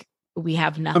like we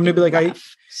have nothing. I'm going to be like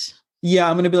left.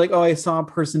 I'm going to be like, oh, I saw a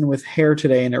person with hair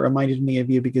today and it reminded me of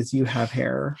you because you have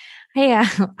hair. Hey,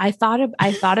 I thought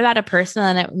about a person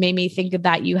and it made me think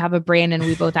that you have a brain and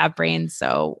we both have brains.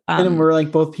 So, and we're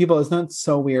like both people. Isn't that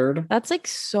so weird? That's like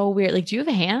so weird. Like, do you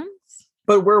have hands?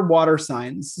 But we're water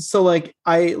signs. So like,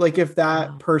 if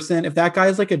that person, if that guy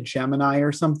is like a Gemini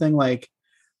or something, like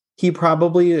he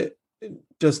probably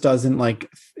just doesn't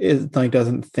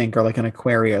doesn't think, or like an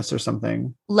Aquarius or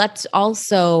something. Let's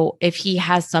also, if he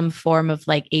has some form of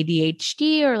like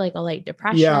ADHD or like a light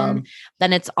depression,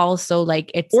 then it's also like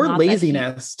it's or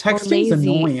laziness. Texting's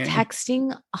annoying.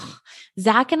 Texting,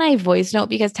 Zach and I voice note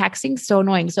because texting's so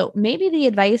annoying. So maybe the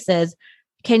advice is,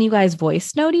 can you guys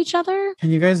voice note each other? Can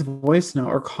you guys voice note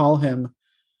or call him?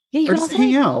 Yeah, or just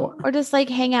hang out. Or just like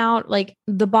hang out. Like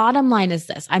the bottom line is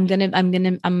this. I'm gonna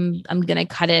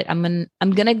cut it. I'm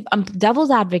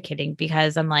devil's advocating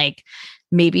because I'm like,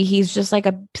 maybe he's just like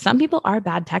some people are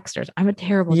bad texters. I'm a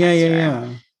terrible texter. Yeah.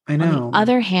 I know. On the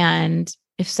other hand,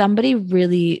 if somebody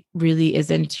really, really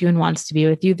is into you and wants to be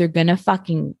with you, they're gonna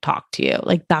fucking talk to you.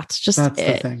 Like that's it.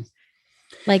 The thing.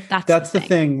 Like that's the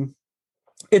thing.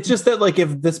 It's just that like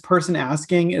if this person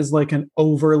asking is like an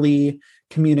overly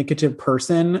communicative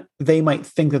person, they might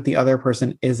think that the other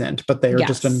person isn't, but they are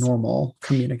just a normal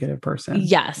communicative person.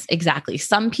 Yes, exactly.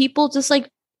 Some people just like,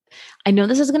 I know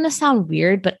this is going to sound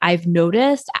weird, but I've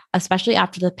noticed, especially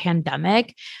after the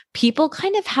pandemic, people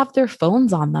kind of have their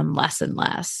phones on them less and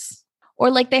less, or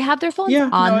like they have their phones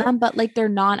on them, but like they're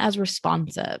not as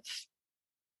responsive.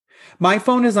 My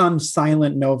phone is on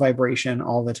silent, no vibration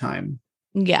all the time.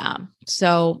 Yeah.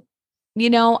 So,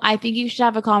 I think you should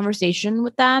have a conversation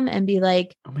with them and be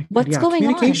like, what's going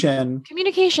on?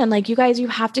 Communication. Like you guys, you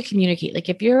have to communicate. Like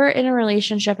if you're in a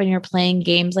relationship and you're playing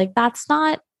games, like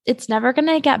it's never going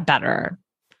to get better.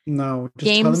 No,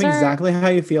 just tell them exactly how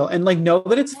you feel. And like, know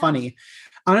that it's funny.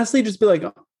 Honestly, just be like,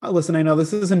 listen, I know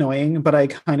this is annoying, but I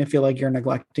kind of feel like you're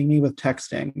neglecting me with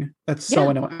texting. That's so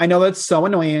annoying. I know that's so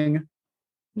annoying.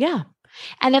 Yeah.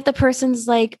 And if the person's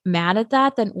like mad at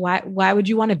that, then why would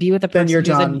you want to be with a person? Then you're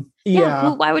done.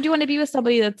 Why would you want to be with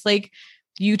somebody that's like,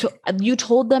 you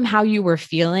told them how you were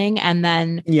feeling and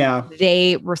then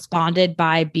they responded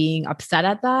by being upset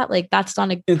at that? Like that's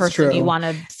not a person you want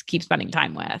to keep spending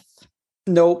time with.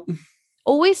 Nope.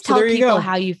 Always tell people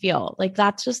how you feel. Like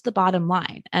that's just the bottom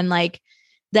line. And like,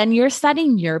 then you're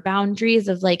setting your boundaries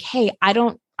of like, hey, I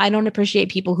don't appreciate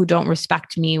people who don't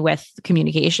respect me with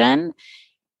communication.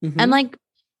 Mm-hmm. And like,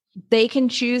 they can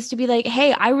choose to be like,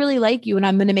 hey, I really like you and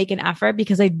I'm going to make an effort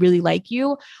because I really like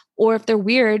you. Or if they're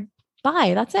weird,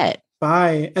 bye. That's it.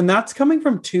 Bye. And that's coming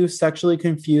from two sexually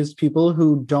confused people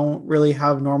who don't really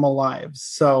have normal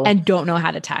lives. And don't know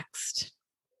how to text.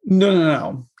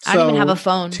 No. I don't even have a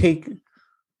phone.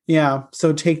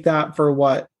 So take that for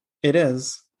what it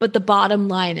is. But the bottom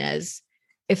line is,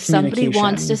 if somebody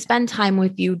wants to spend time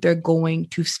with you, they're going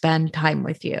to spend time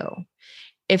with you.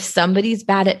 If somebody's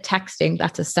bad at texting,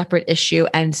 that's a separate issue.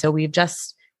 And so we've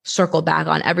just circled back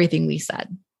on everything we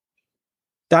said.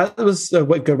 That was a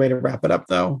good way to wrap it up,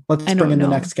 though. Let's bring in the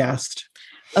next guest.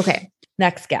 Okay.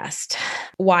 Next guest.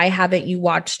 Why haven't you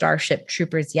watched Starship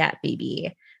Troopers yet,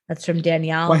 baby? That's from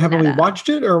Danielle. Why haven't we watched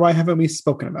it, or why haven't we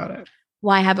spoken about it?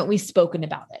 Why haven't we spoken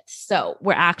about it? So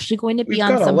we're actually going to be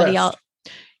on somebody else.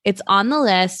 It's on the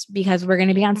list because we're going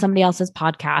to be on somebody else's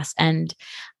podcast. And,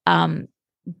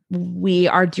 we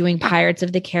are doing Pirates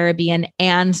of the Caribbean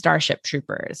and Starship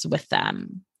Troopers with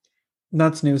them.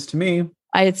 That's news to me.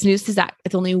 It's news to Zach.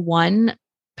 It's only one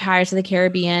Pirates of the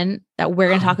Caribbean that we're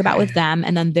going to talk about with them.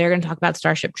 And then they're going to talk about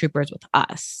Starship Troopers with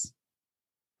us.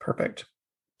 Perfect.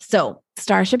 So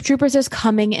Starship Troopers is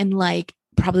coming in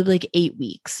probably 8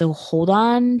 weeks. So hold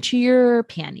on to your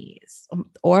panties.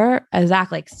 Or as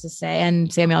Zach likes to say,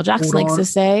 and Samuel Jackson likes to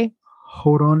say,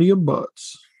 hold on to your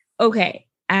butts. Okay.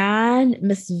 And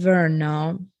Miss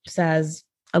Verno says,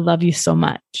 I love you so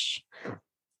much.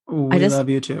 We love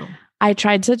you too. I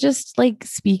tried to just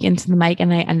speak into the mic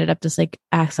and I ended up just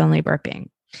accidentally burping.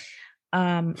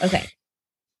 Okay.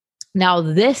 Now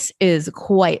this is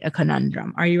quite a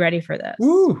conundrum. Are you ready for this?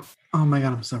 Ooh. Oh my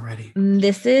God, I'm so ready.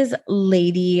 This is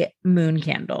Lady Moon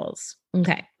Candles.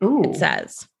 Okay. Ooh. It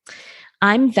says,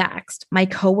 I'm vaxxed. My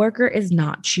coworker is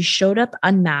not. She showed up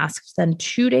unmasked, then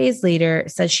 2 days later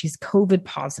says she's COVID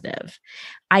positive.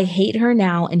 I hate her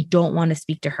now and don't want to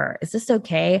speak to her. Is this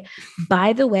okay?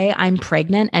 By the way, I'm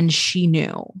pregnant and she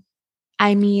knew.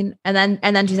 I mean, and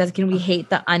then she says, can we hate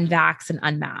the unvaxxed and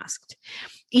unmasked?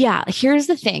 Yeah, here's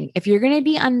the thing. If you're going to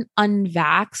be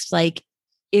unvaxxed, like,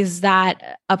 is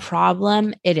that a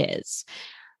problem? It is.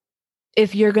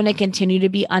 If you're going to continue to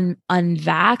be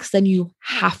unvaxxed, then you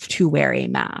have to wear a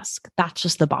mask. That's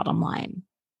just the bottom line.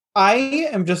 I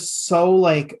am just so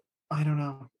like, I don't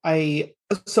know.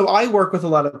 So I work with a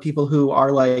lot of people who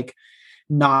are like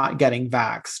not getting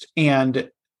vaxxed, and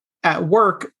at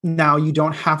work now you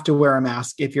don't have to wear a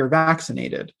mask if you're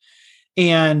vaccinated.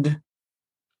 And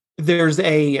there's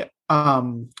a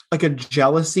like a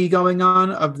jealousy going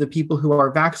on of the people who are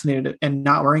vaccinated and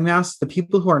not wearing masks. The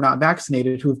people who are not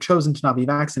vaccinated, who have chosen to not be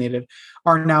vaccinated,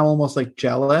 are now almost like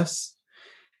jealous.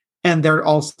 And they're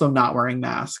also not wearing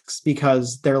masks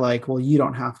because they're like, well, you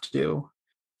don't have to.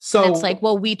 So and it's like,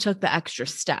 well, we took the extra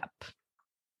step.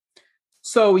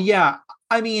 So yeah,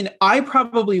 I mean, I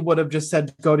probably would have just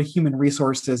said go to human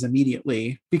resources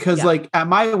immediately because like at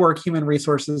my work, human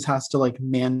resources has to like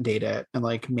mandate it and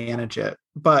like manage it.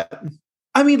 But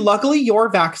I mean, luckily you're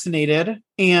vaccinated,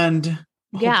 and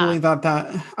hopefully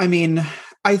I mean,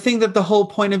 I think that the whole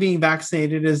point of being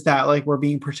vaccinated is that like we're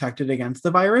being protected against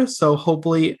the virus. So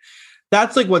hopefully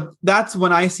that's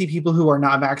when I see people who are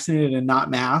not vaccinated and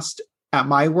not masked at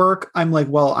my work, I'm like,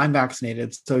 well, I'm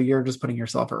vaccinated. So you're just putting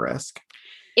yourself at risk.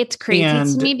 It's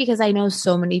crazy to me because I know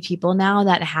so many people now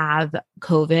that have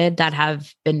COVID that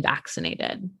have been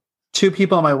vaccinated. 2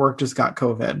 people at my work just got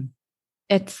COVID.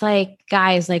 It's like,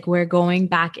 guys, like we're going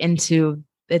back into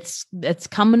it's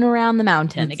coming around the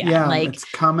mountain again. Yeah, like it's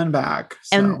coming back.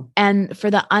 So. And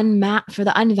for the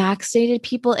unvaccinated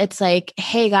people, it's like,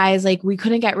 hey guys, like we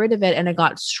couldn't get rid of it and it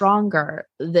got stronger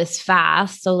this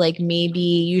fast. So like maybe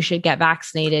you should get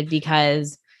vaccinated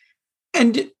because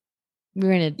we're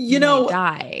gonna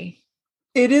die.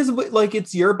 It is like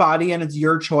it's your body and it's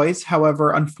your choice.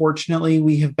 However, unfortunately,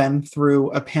 we have been through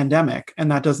a pandemic,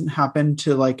 and that doesn't happen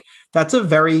to like that's a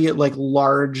very like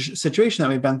large situation that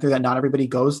we've been through that not everybody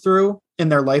goes through in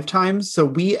their lifetimes. So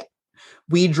we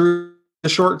drew the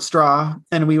short straw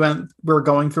and we're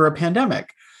going through a pandemic.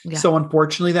 Yeah. So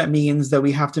unfortunately, that means that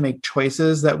we have to make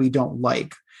choices that we don't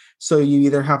like. So you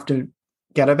either have to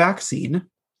get a vaccine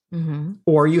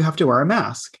or you have to wear a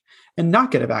mask and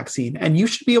not get a vaccine. And you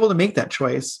should be able to make that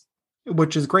choice,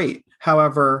 which is great.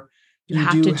 However, you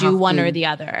have to do one or the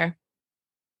other.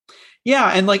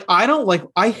 Yeah. And like,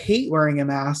 I hate wearing a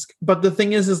mask, but the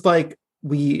thing is like,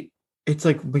 it's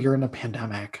like we're in a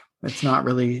pandemic. It's not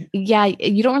really. Yeah.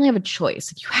 You don't really have a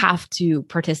choice. You have to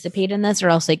participate in this or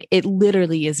else like it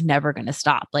literally is never going to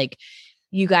stop. Like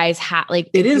you guys have like,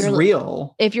 it is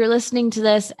real. If you're listening to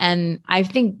this, and I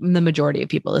think the majority of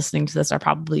people listening to this are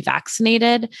probably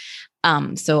vaccinated.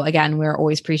 So again, we're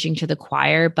always preaching to the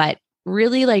choir, but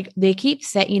really like they keep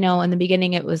saying, in the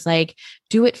beginning, it was like,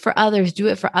 do it for others, do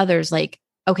it for others. Like,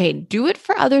 okay, do it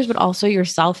for others, but also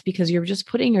yourself, because you're just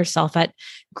putting yourself at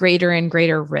greater and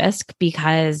greater risk,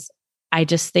 because I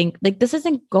just think like this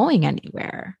isn't going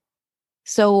anywhere.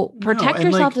 So protect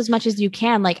yourself as much as you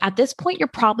can. Like at this point, you're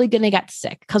probably going to get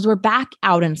sick because we're back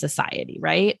out in society.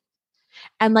 Right.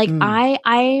 And like,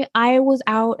 I was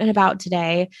out and about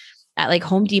today at like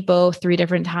Home Depot 3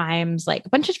 different times, like a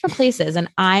bunch of different places. And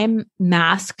I'm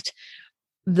masked.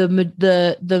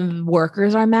 The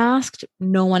workers are masked.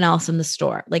 No one else in the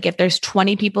store. Like if there's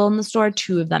 20 people in the store,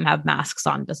 2 of them have masks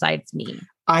on besides me.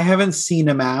 I haven't seen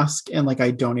a mask in like, I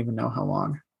don't even know how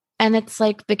long. And it's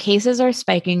like the cases are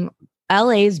spiking.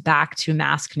 LA's back to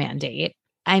mask mandate.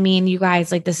 I mean, you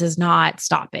guys, like this is not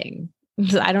stopping.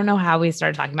 I don't know how we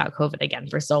started talking about COVID again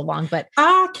for so long, but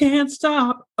I can't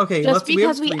stop. Okay, just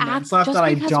because we act left that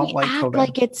I don't like COVID.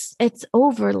 Like it's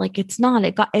over, like it's not.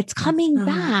 It's coming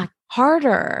back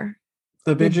harder.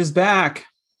 The bitch is back.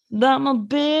 I'm a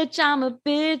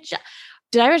bitch.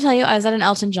 Did I ever tell you I was at an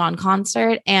Elton John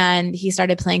concert and he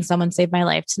started playing Someone Saved My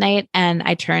Life Tonight? And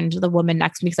I turned to the woman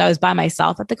next to me because I was by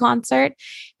myself at the concert.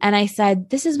 And I said,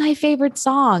 this is my favorite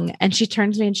song. And she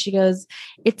turned to me and she goes,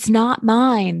 it's not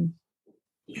mine.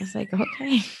 I was like,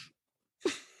 okay.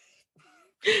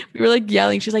 We were like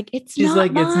yelling. She's like, it's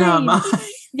not mine.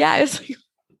 Yeah. It's like,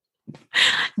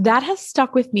 that has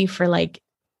stuck with me for like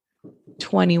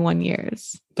 21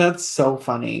 years. That's so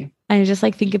funny. I just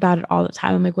like think about it all the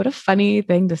time. I'm like, what a funny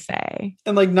thing to say.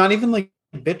 And like, not even like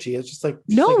bitchy. It's just like,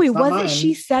 no, like, it wasn't. Mine.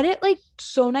 She said it like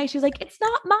so nice. She's like, it's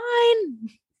not mine.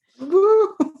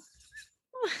 Woo. I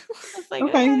was like,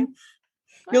 okay.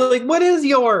 You're like, what is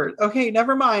yours? Okay,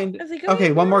 never mind. Like,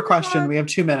 okay, one more question. We have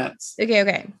 2 minutes.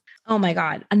 Okay. Oh my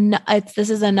God. This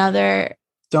is another.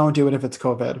 Don't do it if it's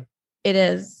COVID. It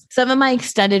is. Some of my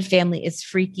extended family is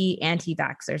freaky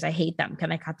anti-vaxxers. I hate them.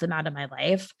 Can I cut them out of my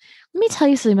life? Let me tell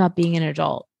you something about being an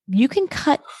adult. You can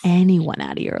cut anyone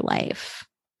out of your life.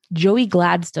 Joey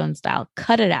Gladstone style.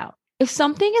 Cut it out. If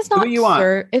something is not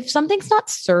if something's not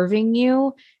serving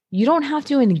you, you don't have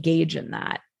to engage in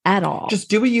that at all. Just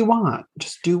do what you want.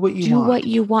 Just do what you want. Do what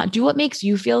you want. Do what makes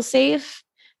you feel safe.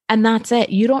 And that's it.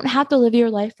 You don't have to live your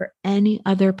life for any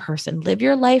other person. Live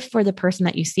your life for the person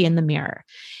that you see in the mirror.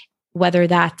 Whether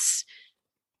that's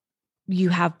you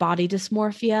have body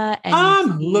dysmorphia and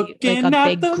I'm looking like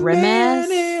a big grimace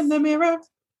in the mirror.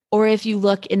 Or if you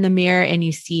look in the mirror and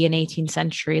you see an 18th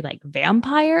century like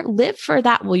vampire, live for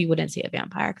that. Well, you wouldn't see a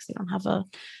vampire because they don't have a.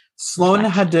 Sloan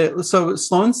had to. So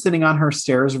Sloan's sitting on her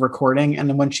stairs recording. And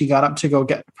then when she got up to go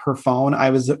get her phone,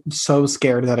 I was so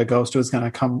scared that a ghost was going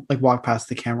to come like walk past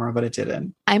the camera, but it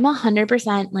didn't. I'm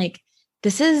 100% like,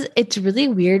 it's really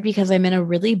weird because I'm in a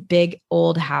really big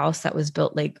old house that was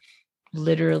built like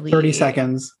literally 30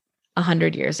 seconds,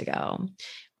 100 years ago.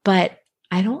 But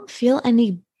I don't feel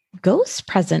any ghost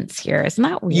presence here. Isn't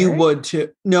that weird? You would too.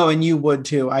 No, and you would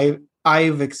too.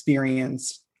 I've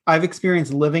experienced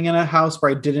living in a house where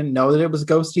I didn't know that it was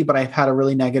ghosty, but I've had a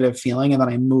really negative feeling. And then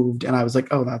I moved and I was like,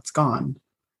 oh, that's gone.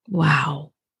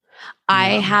 Wow.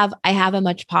 Yeah. I have a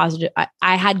much positive.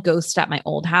 I had ghosts at my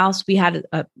old house. We had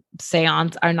a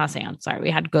seance or not seance. Sorry. We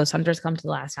had ghost hunters come to the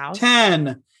last house.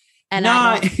 10. And 9.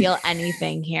 I don't feel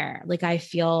anything here. Like I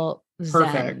feel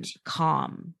perfect, zen,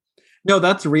 calm. No,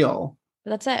 that's real.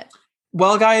 But that's it.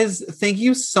 Well, guys, thank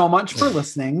you so much for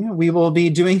listening. We will be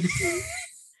doing.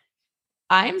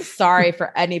 I'm sorry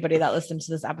for anybody that listened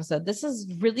to this episode. This is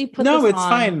really it's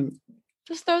fine.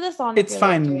 Just throw this on. It's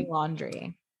fine. Doing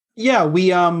laundry. Yeah,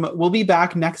 we'll be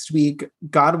back next week,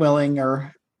 God willing,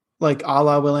 or like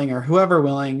Allah willing, or whoever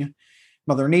willing,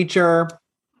 Mother Nature.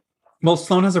 Well,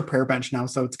 Sloan has a prayer bench now,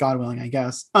 so it's God willing, I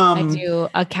guess. I do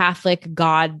a Catholic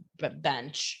God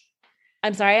bench.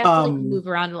 I'm sorry, I have to move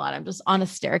around a lot. I'm just on a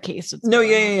staircase.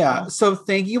 Yeah. So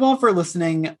thank you all for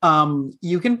listening.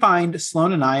 You can find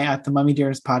Sloan and I at the Mummy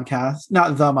Dearest podcast.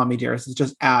 Not the Mummy Dearest, it's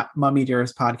just at Mummy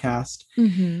Dearest podcast.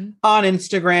 Mm-hmm. On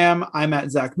Instagram, I'm at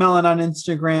Zach Mellon on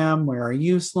Instagram. Where are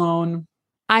you, Sloan?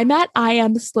 I'm at I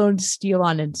am Sloan Steele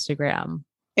on Instagram.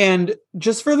 And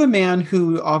just for the man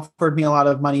who offered me a lot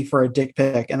of money for a dick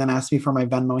pic and then asked me for my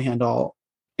Venmo handle,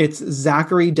 it's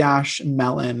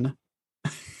Zachary-Mellon.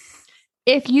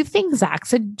 If you think Zach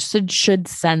should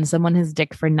send someone his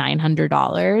dick for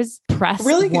 $900, press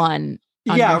really 1.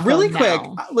 Yeah, really quick.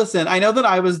 Now. Listen, I know that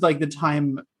I was like the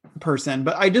time person,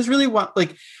 but I just really want,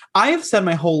 like, I have said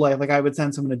my whole life, like I would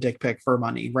send someone a dick pic for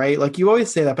money, right? Like you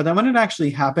always say that, but then when it actually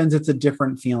happens, it's a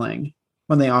different feeling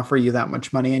when they offer you that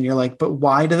much money and you're like, but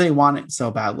why do they want it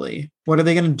so badly? What are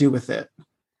they going to do with it?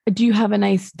 Do you have a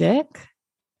nice dick?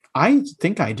 I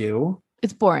think I do.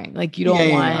 It's boring. Like you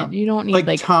don't you don't need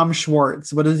like Tom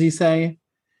Schwartz. What does he say?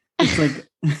 It's like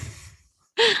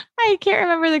I can't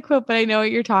remember the quote, but I know what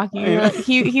you're talking about.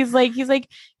 He's like,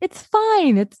 it's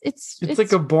fine. It's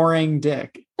like a boring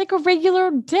dick. Like a regular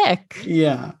dick.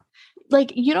 Yeah.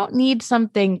 Like you don't need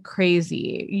something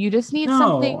crazy. You just need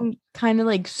something kind of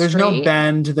like straight. There's no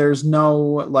bend. There's no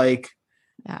like.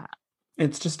 Yeah.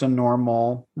 It's just a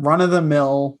normal run of the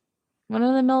mill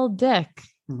dick.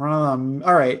 All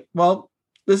right. Well,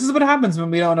 this is what happens when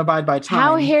we don't abide by time.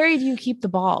 How hairy do you keep the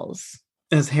balls?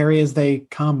 As hairy as they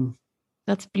come.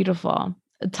 That's beautiful.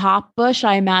 The top bush,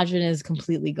 I imagine, is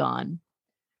completely gone.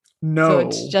 No, so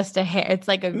it's just a hair. It's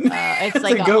like it's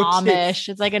like an Amish.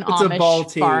 It's like an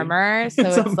Amish farmer. So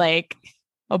it's like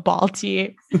a ball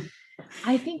tee.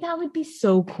 I think that would be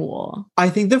so cool. I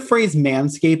think the phrase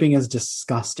manscaping is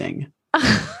disgusting.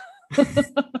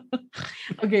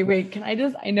 Okay, wait. Can I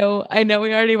just? I know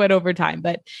we already went over time,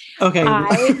 but okay.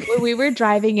 When we were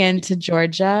driving into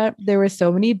Georgia, there were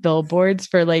so many billboards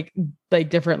for like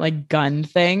different like gun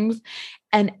things,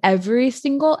 and every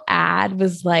single ad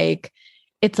was like,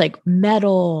 it's like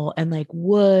metal and like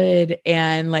wood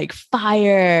and like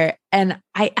fire. And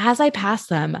as I passed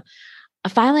them,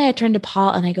 finally I turned to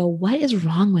Paul and I go, "What is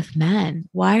wrong with men?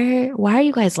 Why are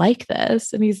you guys like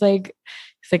this?" And he's like,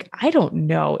 I don't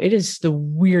know. It is the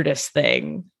weirdest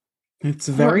thing. It's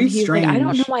very strange. Like, I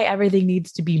don't know why everything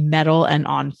needs to be metal and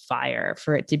on fire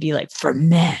for it to be like for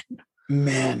men.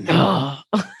 Men.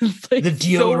 Like the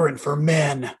deodorant for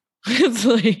men. It's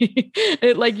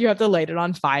like you have to light it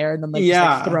on fire and then just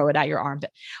like throw it at your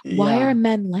armpit. Why are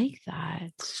men like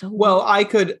that? So well,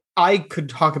 weird. I could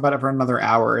talk about it for another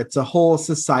hour. It's a whole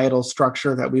societal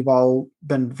structure that we've all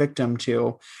been victim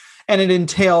to. And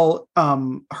it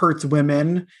hurts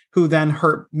women who then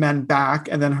hurt men back,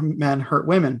 and then men hurt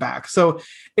women back. So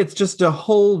it's just a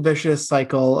whole vicious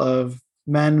cycle of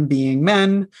men being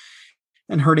men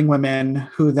and hurting women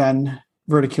who then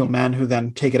ridicule men who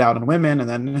then take it out on women. And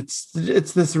then it's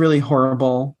this really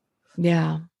horrible.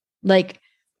 Yeah. Like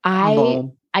I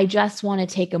just want to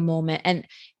take a moment. And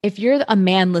if you're a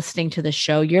man listening to the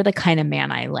show, you're the kind of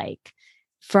man I like.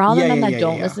 For all the men that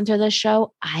don't listen to this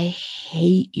show, I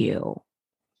hate you.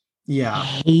 Yeah. I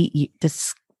hate you.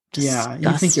 Yeah.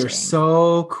 You think you're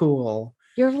so cool.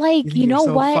 You're like, you know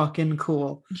what? Fucking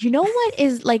cool. You know what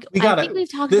is like, I think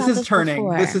we've talked about this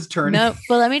before. This is turning. No,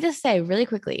 but let me just say really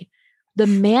quickly, the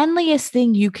manliest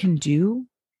thing you can do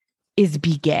is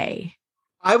be gay.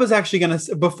 I was actually going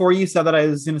to, before you said that, I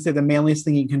was going to say the manliest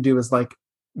thing you can do is like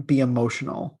be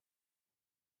emotional.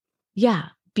 Yeah.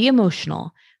 Be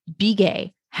emotional. Be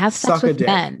gay. Have sex with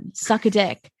men. Suck a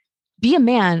dick. Be a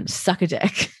man. Suck a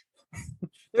dick.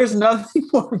 There's nothing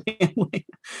more manly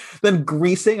than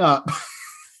greasing up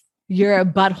your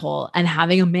butthole and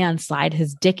having a man slide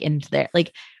his dick into there.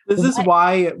 Like this is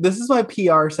why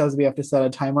PR says we have to set a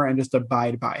timer and just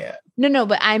abide by it. No,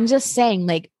 but I'm just saying,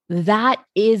 like, that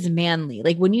is manly.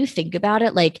 Like when you think about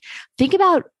it, like think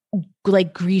about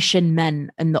like Grecian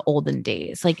men in the olden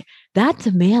days. Like that's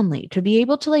manly to be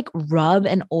able to like rub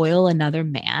and oil another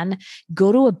man,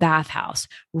 go to a bathhouse,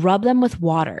 rub them with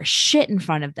water, shit in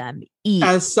front of them, eat.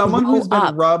 As someone who's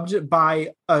been rubbed by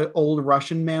an old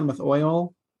Russian man with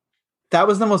oil, that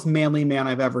was the most manly man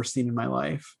I've ever seen in my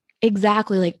life.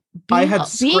 Exactly. Like I had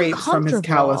scrapes from his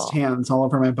calloused hands all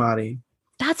over my body.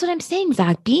 That's what I'm saying,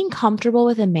 Zach. Being comfortable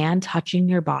with a man touching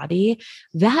your body,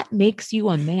 that makes you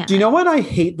a man. Do you know what I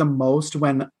hate the most?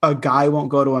 When a guy won't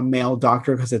go to a male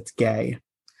doctor because it's gay.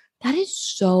 That is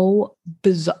so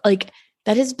bizarre. Like,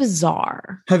 that is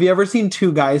bizarre. Have you ever seen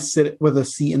two guys sit with a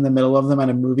seat in the middle of them at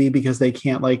a movie because they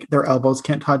can't, like, their elbows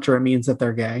can't touch, or it means that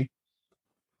they're gay?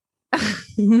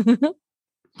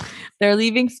 They're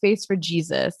leaving space for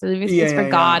Jesus. They're leaving space for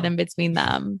God in between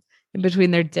them, in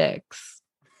between their dicks.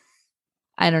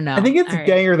 I don't know. I think it's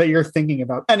gayer that you're thinking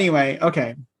about. Anyway,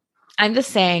 okay. I'm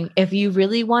just saying, if you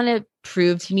really want to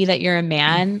prove to me that you're a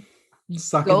man,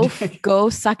 go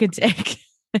suck a dick.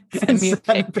 Send me a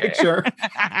picture.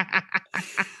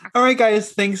 All right,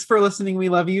 guys. Thanks for listening. We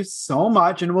love you so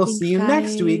much. And we'll see you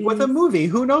next week with a movie.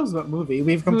 Who knows what movie?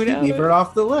 We've completely veered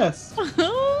off the list.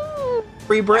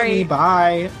 Free Britney.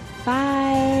 Bye.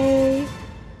 Bye.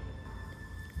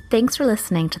 Thanks for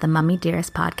listening to the Mummy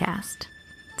Dearest podcast.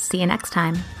 See you next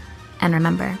time. And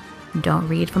remember, don't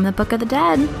read from the Book of the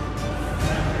Dead.